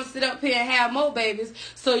instead you want to sit up here and have more babies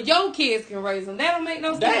so your kids can raise them. That don't make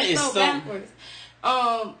no sense. That is so backwards.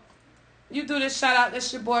 You do this shout out.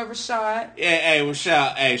 That's your boy Rashad. Yeah, hey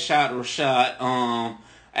Rashad. Hey, shout out to Rashad.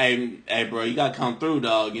 Hey, bro, you gotta come through,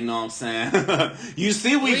 dog. You know what I'm saying? You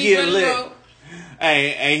see, we get lit.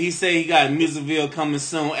 Hey, he said he got a music video coming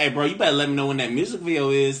soon. Hey, bro, you better let me know when that music video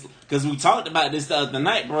is. Because we talked about this the other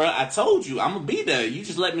night, bro. I told you, I'm going to be there. You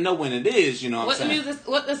just let me know when it is, you know what I'm saying?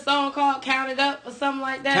 What the song called? Count It Up or something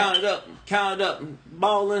like that? Count it up,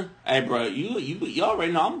 ballin'. Hey, bro, you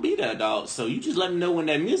already know I'm going to be there, dog. So you just let me know when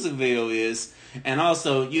that music video is. And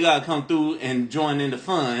also, you got to come through and join in the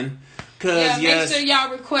fun. Make sure y'all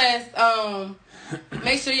request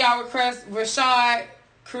Rashad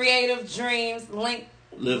Creative Dreams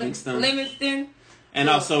Livingston. And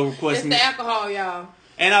also request me. It's the alcohol, y'all.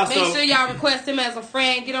 And also, make sure y'all request him as a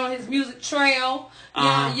friend. Get on his music trail. You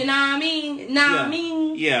know what I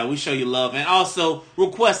mean? Yeah, we show you love. And also,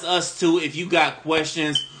 request us too if you got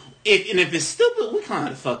questions. If it's stupid, we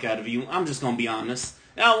clown the fuck out of you. I'm just going to be honest.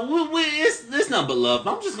 Now, it's nothing but love.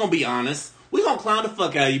 I'm just going to be honest. We're going to clown the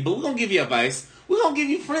fuck out of you, but we're going to give you advice. We're going to give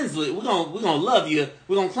you friends. We're going to love you.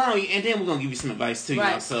 We're going to clown you, and then we're going to give you some advice too.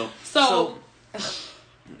 Right. You know? So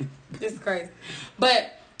this is crazy.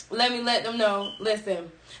 But... let them know.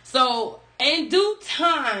 Listen. So, in due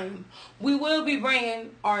time, we will be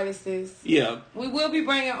bringing artists. Yeah. We will be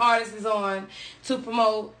bringing artists on to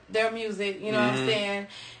promote their music. You know what I'm saying?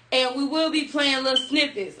 And we will be playing little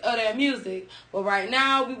snippets of their music. But right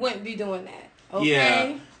now, we wouldn't be doing that.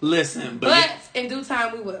 Okay? Yeah. Listen. But in due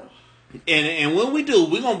time, we will. And when we do,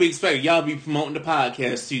 we're going to be expecting y'all be promoting the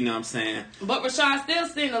podcast too, you know what I'm saying? But Rashad still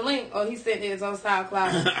send the link. Oh, he sent it on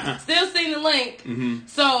SoundCloud. Still send the link. Mm-hmm.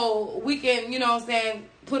 So we can, you know what I'm saying,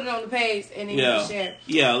 put it on the page and then you can share.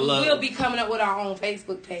 Yeah, we'll be coming up with our own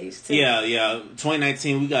Facebook page too. Yeah.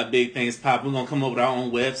 2019, we got big things popping. We're going to come up with our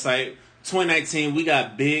own website. 2019, we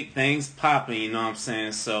got big things popping, you know what I'm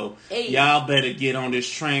saying? So y'all better get on this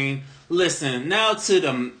train. Listen, now to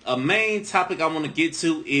the main topic I want to get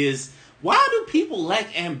to is... why do people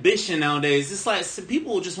lack ambition nowadays? It's like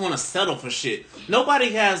people just want to settle for shit.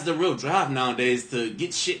 Nobody has the real drive nowadays to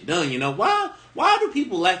get shit done, you know? Why do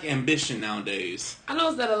people lack ambition nowadays? I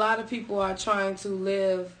know that a lot of people are trying to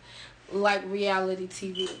live like reality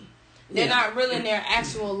TV. They're not really in their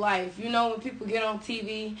actual life. You know, when people get on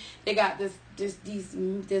TV, they got this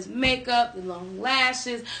makeup, the long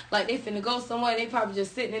lashes, like they finna go somewhere. They probably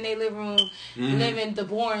just sitting in their living room, living the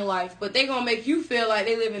boring life. But they gonna make you feel like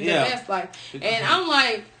they living their best life. And I'm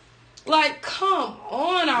like, come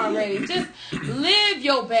on already. Just live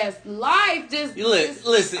your best life.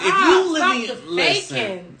 Listen,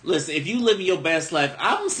 if you living your best life,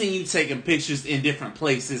 I've seen you taking pictures in different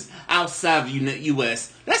places outside of the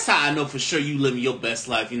U.S. That's how I know for sure you living your best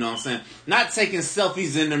life, you know what I'm saying? Not taking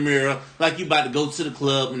selfies in the mirror like you about to go to the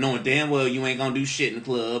club, knowing damn well you ain't gonna do shit in the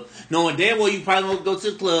club. Knowing damn well you probably gonna go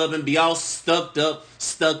to the club and be all stuck up,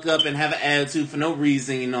 and have an attitude for no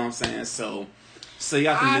reason, you know what I'm saying? So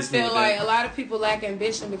y'all can I feel like a lot of people lack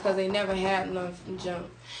ambition because they never had none from jump.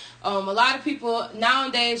 A lot of people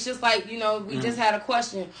nowadays, just like, you know, we just had a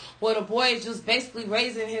question where the boy is just basically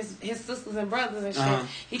raising his sisters and brothers and shit.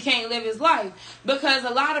 He can't live his life because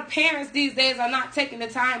a lot of parents these days are not taking the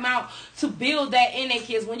time out to build that in their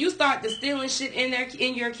kids. When you start distilling shit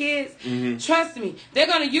in your kids, trust me, they're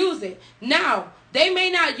gonna use it. Now, they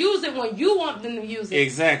may not use it when you want them to use it.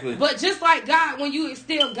 Exactly. But just like God, when you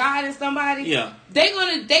instill God in somebody, yeah, they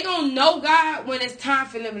gonna know God when it's time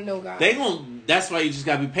for them to know God. That's why you just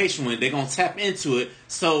gotta be patient with it. They're gonna tap into it.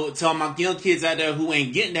 So to all my young kids out there who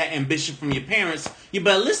ain't getting that ambition from your parents, you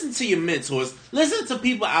better listen to your mentors. Listen to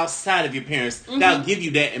people outside of your parents that'll give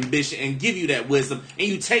you that ambition and give you that wisdom, and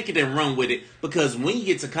you take it and run with it. Because when you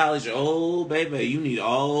get to college, oh baby, you need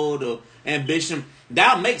all the ambition.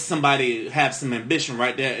 That'll make somebody have some ambition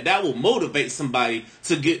right there. That will motivate somebody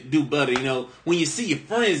to do better. You know, when you see your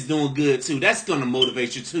friends doing good too, that's gonna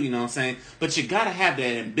motivate you too. You know what I'm saying? But you gotta have that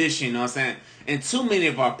ambition. You know what I'm saying? And too many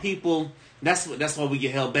of our people, that's why we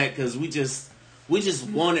get held back, because we just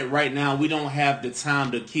want it right now. We don't have the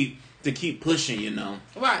time to keep pushing. You know?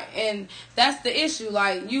 Right, and that's the issue.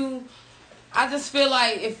 Like I just feel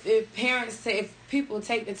like if people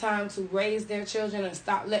take the time to raise their children and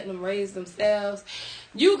stop letting them raise themselves,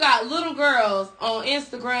 you got little girls on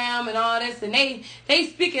Instagram and all this, and they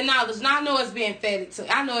speaking knowledge. And I know it's being fed to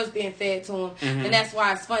them, and that's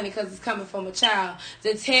why it's funny, because it's coming from a child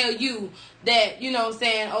to tell you that, you know what I'm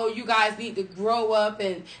saying, oh, you guys need to grow up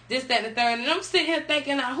and this, that, and the third. And I'm sitting here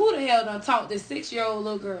thinking, now, who the hell done taught this 6-year-old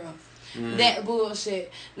little girl that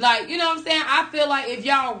bullshit? Like, you know what I'm saying? I feel like if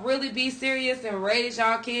y'all really be serious and raise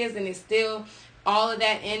y'all kids and instill all of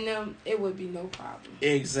that in them, it would be no problem.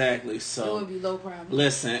 Exactly. So it would be no problem.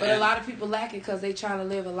 Listen, but a lot of people lack it because they trying to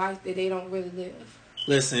live a life that they don't really live.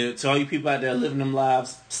 Listen, to all you people out there living them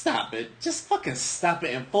lives, stop it. Just fucking stop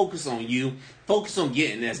it and focus on you. Focus on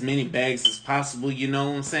getting as many bags as possible, you know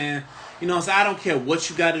what I'm saying? You know what I'm saying? I don't care what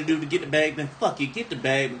you got to do to get the bag, then fuck it, get the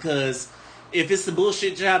bag, because if it's a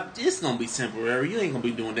bullshit job, it's going to be temporary. You ain't going to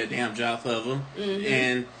be doing that damn job forever.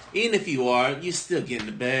 And even if you are, you're still getting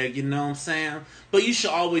the bag, you know what I'm saying? But you should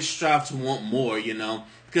always strive to want more, you know?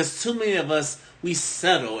 Because too many of us, we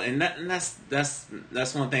settle, and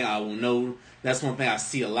that's one thing I will know. That's one thing I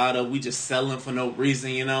see a lot of. We just settling for no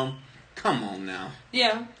reason, you know? Come on now.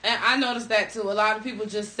 Yeah, and I noticed that too. A lot of people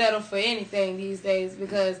just settle for anything these days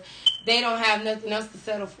because they don't have nothing else to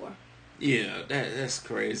settle for. Yeah, that's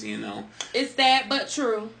crazy, you know. It's sad but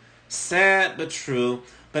true. Sad but true.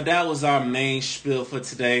 But that was our main spiel for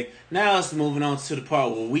today. Now let's moving on to the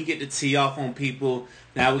part where we get to tee off on people.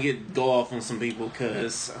 Now we get to go off on some people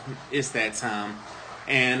because it's that time.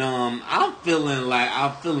 And I'm feeling I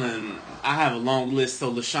have a long list,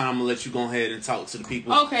 so LaShawn, I'm gonna let you go ahead and talk to the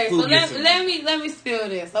people. Okay, so let me spill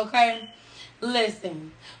this, okay?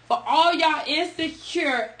 Listen, for all y'all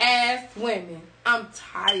insecure ass women, I'm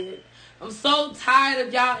tired. I'm so tired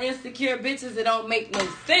of y'all insecure bitches that don't make no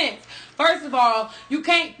sense. First of all, you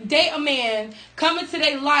can't date a man, come into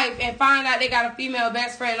their life, and find out they got a female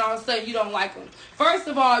best friend, and all of a sudden you don't like them. First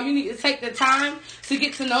of all, you need to take the time to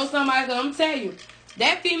get to know somebody, because I'm going to tell you,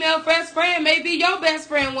 that female best friend may be your best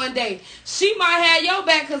friend one day. She might have your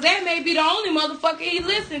back because that may be the only motherfucker he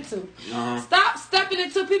listen to. Stop stepping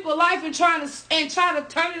into people's life and trying to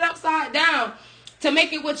turn it upside down to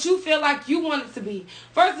make it what you feel like you want it to be.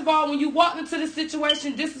 First of all, when you walk into the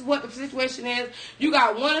situation, this is what the situation is. You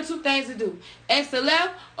got one or two things to do. Exit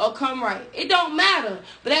left or come right. It don't matter.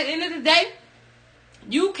 But at the end of the day,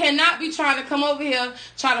 you cannot be trying to come over here,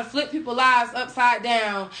 try to flip people's lives upside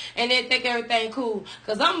down, and then think everything cool.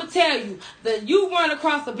 Because I'm going to tell you, that you run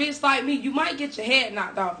across a bitch like me, you might get your head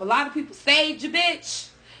knocked off. A lot of people saved you, bitch.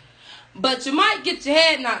 But you might get your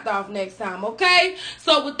head knocked off next time, okay?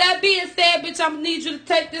 So with that being said, bitch, I'm going to need you to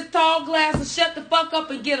take this tall glass and shut the fuck up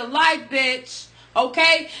and get a life, bitch.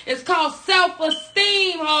 Okay? It's called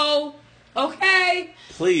self-esteem, ho. Okay?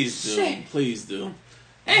 Please do. Shit. Please do.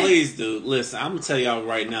 Please do. Listen, I'm going to tell y'all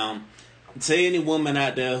right now. To any woman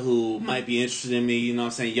out there who might be interested in me, you know what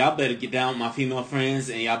I'm saying? Y'all better get down with my female friends,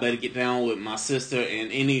 and y'all better get down with my sister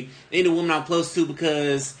and any woman I'm close to,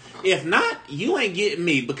 because if not, you ain't getting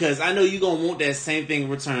me, because I know you gonna want that same thing in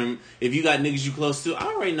return. If you got niggas you close to, I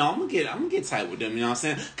already know I'm gonna get tight with them, you know what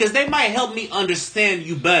I'm saying? Because they might help me understand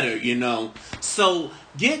you better, you know? So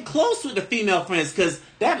get close with the female friends, because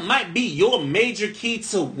that might be your major key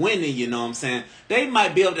to winning, you know what I'm saying? They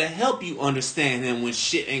might be able to help you understand them when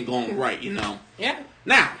shit ain't going right, you know? Yeah.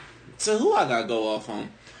 Now, to who I gotta go off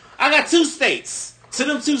on? I got 2 states. To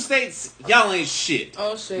them 2 states, y'all ain't shit.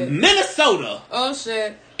 Oh, shit. Minnesota. Oh,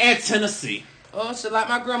 shit. And Tennessee. Oh, shit. Like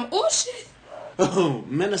my grandma. Oh, shit. Oh,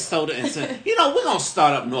 Minnesota and you know, we're gonna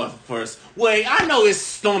start up north first. Wait, I know it's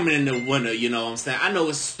storming in the winter, you know what I'm saying? I know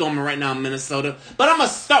it's storming right now in Minnesota, but I'm gonna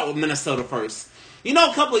start with Minnesota first. You know,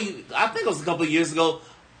 I think it was a couple of years ago,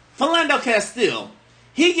 Philando Castile,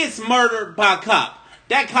 he gets murdered by a cop.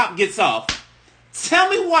 That cop gets off. Tell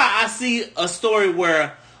me why I see a story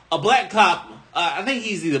where a black cop, I think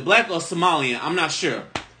he's either black or Somalian, I'm not sure.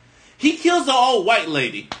 He kills an old white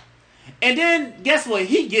lady. And then, guess what?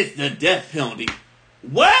 He gets the death penalty.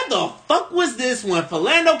 Where the fuck was this when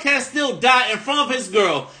Philando Castile died in front of his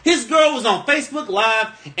girl? His girl was on Facebook Live,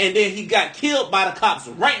 and then he got killed by the cops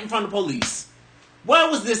right in front of police. Where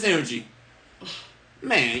was this energy?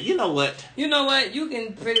 Man, you know what? You know what? You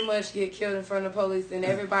can pretty much get killed in front of police and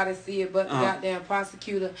everybody see it but the goddamn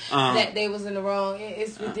prosecutor that they was in the wrong.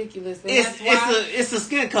 It's ridiculous. And it's a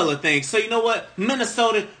skin color thing. So you know what?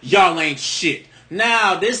 Minnesota, y'all ain't shit.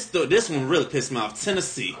 Now, this one really pissed me off.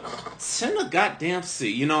 Tennessee. Goddamn C.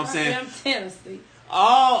 You know what I'm saying? Goddamn Tennessee.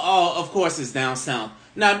 Oh, of course it's down south.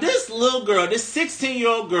 Now, this little girl, this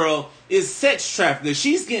 16-year-old girl is sex trafficked.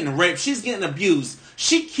 She's getting raped. She's getting abused.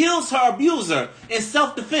 She kills her abuser in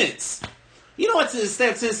self-defense. You know what the state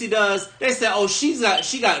of Tennessee does? They say, oh,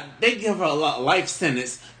 they give her a life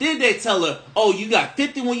sentence. Then they tell her, oh, you got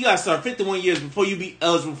 51 years before you be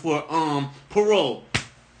eligible for parole.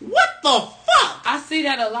 What the fuck? I see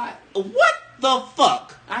that a lot. What the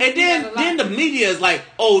fuck? And then the media is like,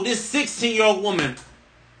 oh, this 16-year-old woman.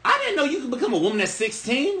 I didn't know you could become a woman at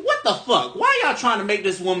 16. What the fuck? Why y'all trying to make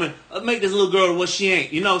this little girl what she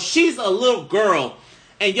ain't? You know, she's a little girl.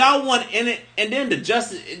 And y'all want in it, and then the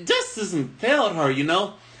justice failed her, you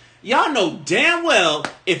know? Y'all know damn well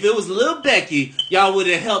if it was Lil Becky, y'all would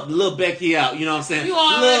have helped Lil Becky out. You know what I'm saying? You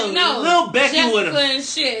already know. Lil Becky would have. and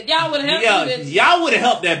shit. Y'all would have helped that bitch. Y'all would have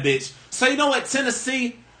helped that bitch. So you know what,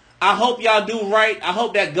 Tennessee? I hope y'all do right. I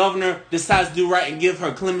hope that governor decides to do right and give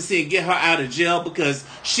her clemency and get her out of jail because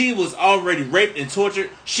she was already raped and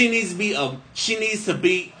tortured. She needs to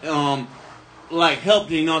be like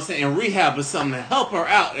helped, you know what I'm saying, in rehab or something to help her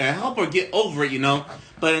out and help her get over it, you know.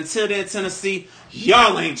 But until then, Tennessee,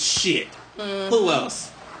 y'all ain't shit. Mm-hmm. Who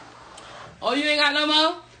else? Oh, you ain't got no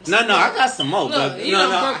more? No, I got some more. Look, you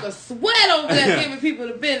done broke a sweat over there giving people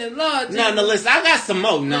the business. Lord, no, listen, I got some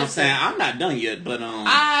more. You know what I'm saying? I'm not done yet, but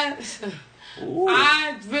I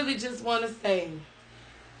really just want to say,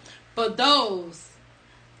 for those,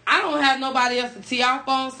 I don't have nobody else to tee off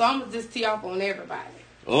on, so I'm going to just tee off on everybody.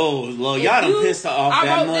 Oh, Lord, y'all done pissed her off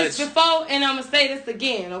that much. I wrote this before, and I'm going to say this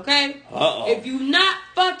again, okay? Uh-oh. If you not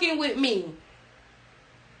fucking with me,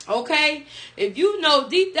 okay? If you know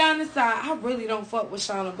deep down inside, I really don't fuck with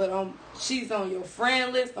Shauna, but she's on your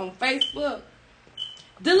friend list on Facebook,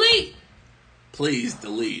 delete. Please,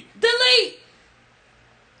 delete. Delete.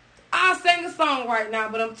 I'll sing a song right now,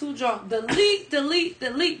 but I'm too drunk. Delete,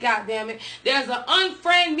 goddammit. There's an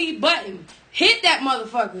unfriend me button. Hit that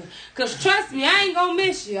motherfucker. Because trust me, I ain't gonna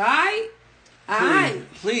miss you, alright?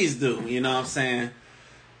 Alright. Please do, you know what I'm saying?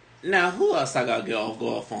 Now, who else I gotta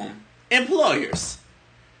go off on? Employers.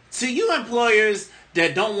 To you employers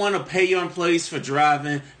that don't want to pay your employees for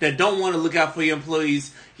driving, that don't want to look out for your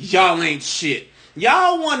employees, y'all ain't shit.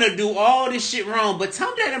 Y'all want to do all this shit wrong, but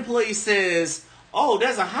time that employee says, oh,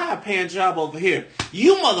 there's a higher paying job over here,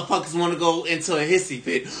 you motherfuckers want to go into a hissy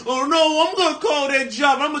fit. Oh no, I'm going to call that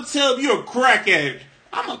job. I'm going to tell them you're a crack addict.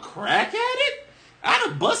 I'm a crack addict? I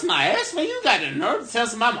done bust my ass for you got the nerve to tell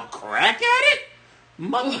somebody I'm a crack addict?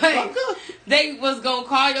 Motherfucker. Wait, they was going to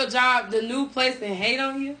call your job the new place and hate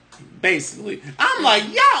on you? Basically. I'm like,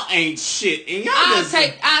 y'all ain't shit. And y'all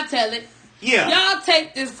I'll tell it. Yeah. Y'all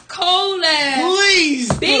take this cold ass,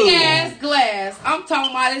 please big ass glass. I'm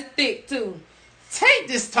talking about it's thick too. Take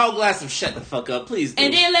this tall glass of shut the fuck up, please do.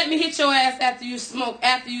 And then let me hit your ass after you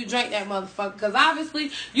drink that motherfucker. Because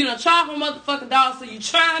obviously, you done tried my motherfucking dog, so you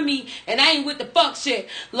trying me, and I ain't with the fuck shit.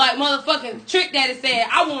 Like motherfucking Trick Daddy said,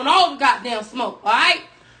 I want all the goddamn smoke, alright?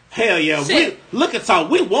 Hell yeah.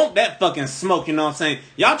 We want that fucking smoke, you know what I'm saying?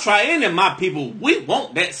 Y'all try any of my people, we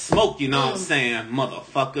want that smoke, you know what I'm saying,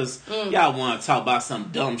 motherfuckers. Y'all want to talk about some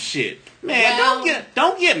dumb shit. Man,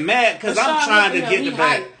 don't get mad, because I'm trying to get the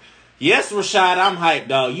back. Yes, Rashad, I'm hyped,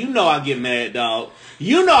 dog. You know I get mad, dog.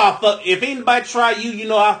 You know I fuck. If anybody try you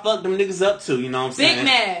know I fuck them niggas up too. You know what I'm saying? Big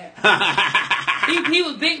mad. he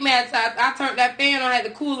was big mad. So I turned that fan on. I had to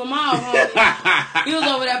cool him off. He was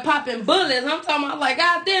over there popping bullets. I'm talking about like,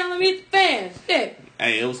 God damn, let me hit the fan. Shit.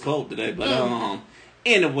 Hey, it was cold today, but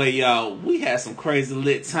anyway, y'all, we had some crazy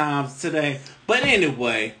lit times today. But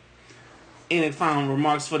anyway, any final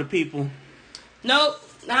remarks for the people? Nope.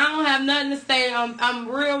 I don't have nothing to say. I'm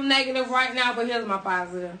real negative right now, but here's my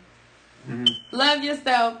positive. Mm-hmm. Love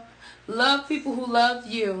yourself. Love people who love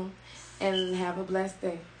you. And have a blessed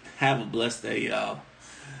day. Have a blessed day, y'all.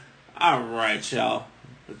 All right, y'all.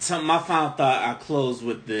 My final thought, I close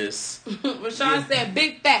with this. Rashawn said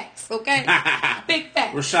big facts, okay? Big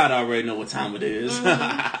facts. Rashad already know what time it is.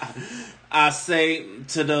 I say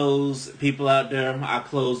to those people out there, I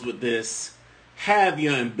close with this. Have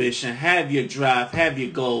your ambition, have your drive, have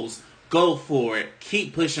your goals. Go for it.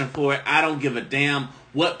 Keep pushing for it. I don't give a damn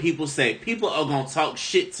what people say. People are going to talk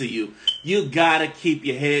shit to you. You got to keep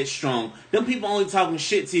your head strong. Them people only talking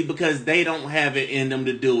shit to you because they don't have it in them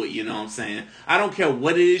to do it, you know what I'm saying? I don't care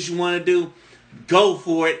what it is you want to do. Go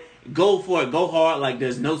for it. Go for it. Go hard like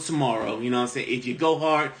there's no tomorrow, you know what I'm saying? If you go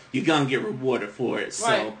hard, you're going to get rewarded for it. Right.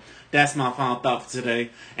 So that's my final thought for today.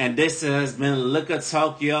 And this has been Liquor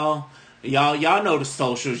Talk, y'all. Y'all know the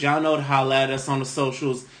socials. Y'all know to holler at us on the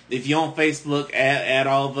socials. If you're on Facebook, add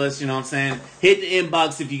all of us, you know what I'm saying? Hit the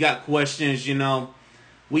inbox if you got questions, you know.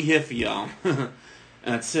 We here for y'all.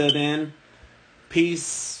 Until then,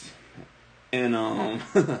 peace and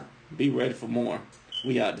be ready for more.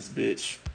 We out this bitch.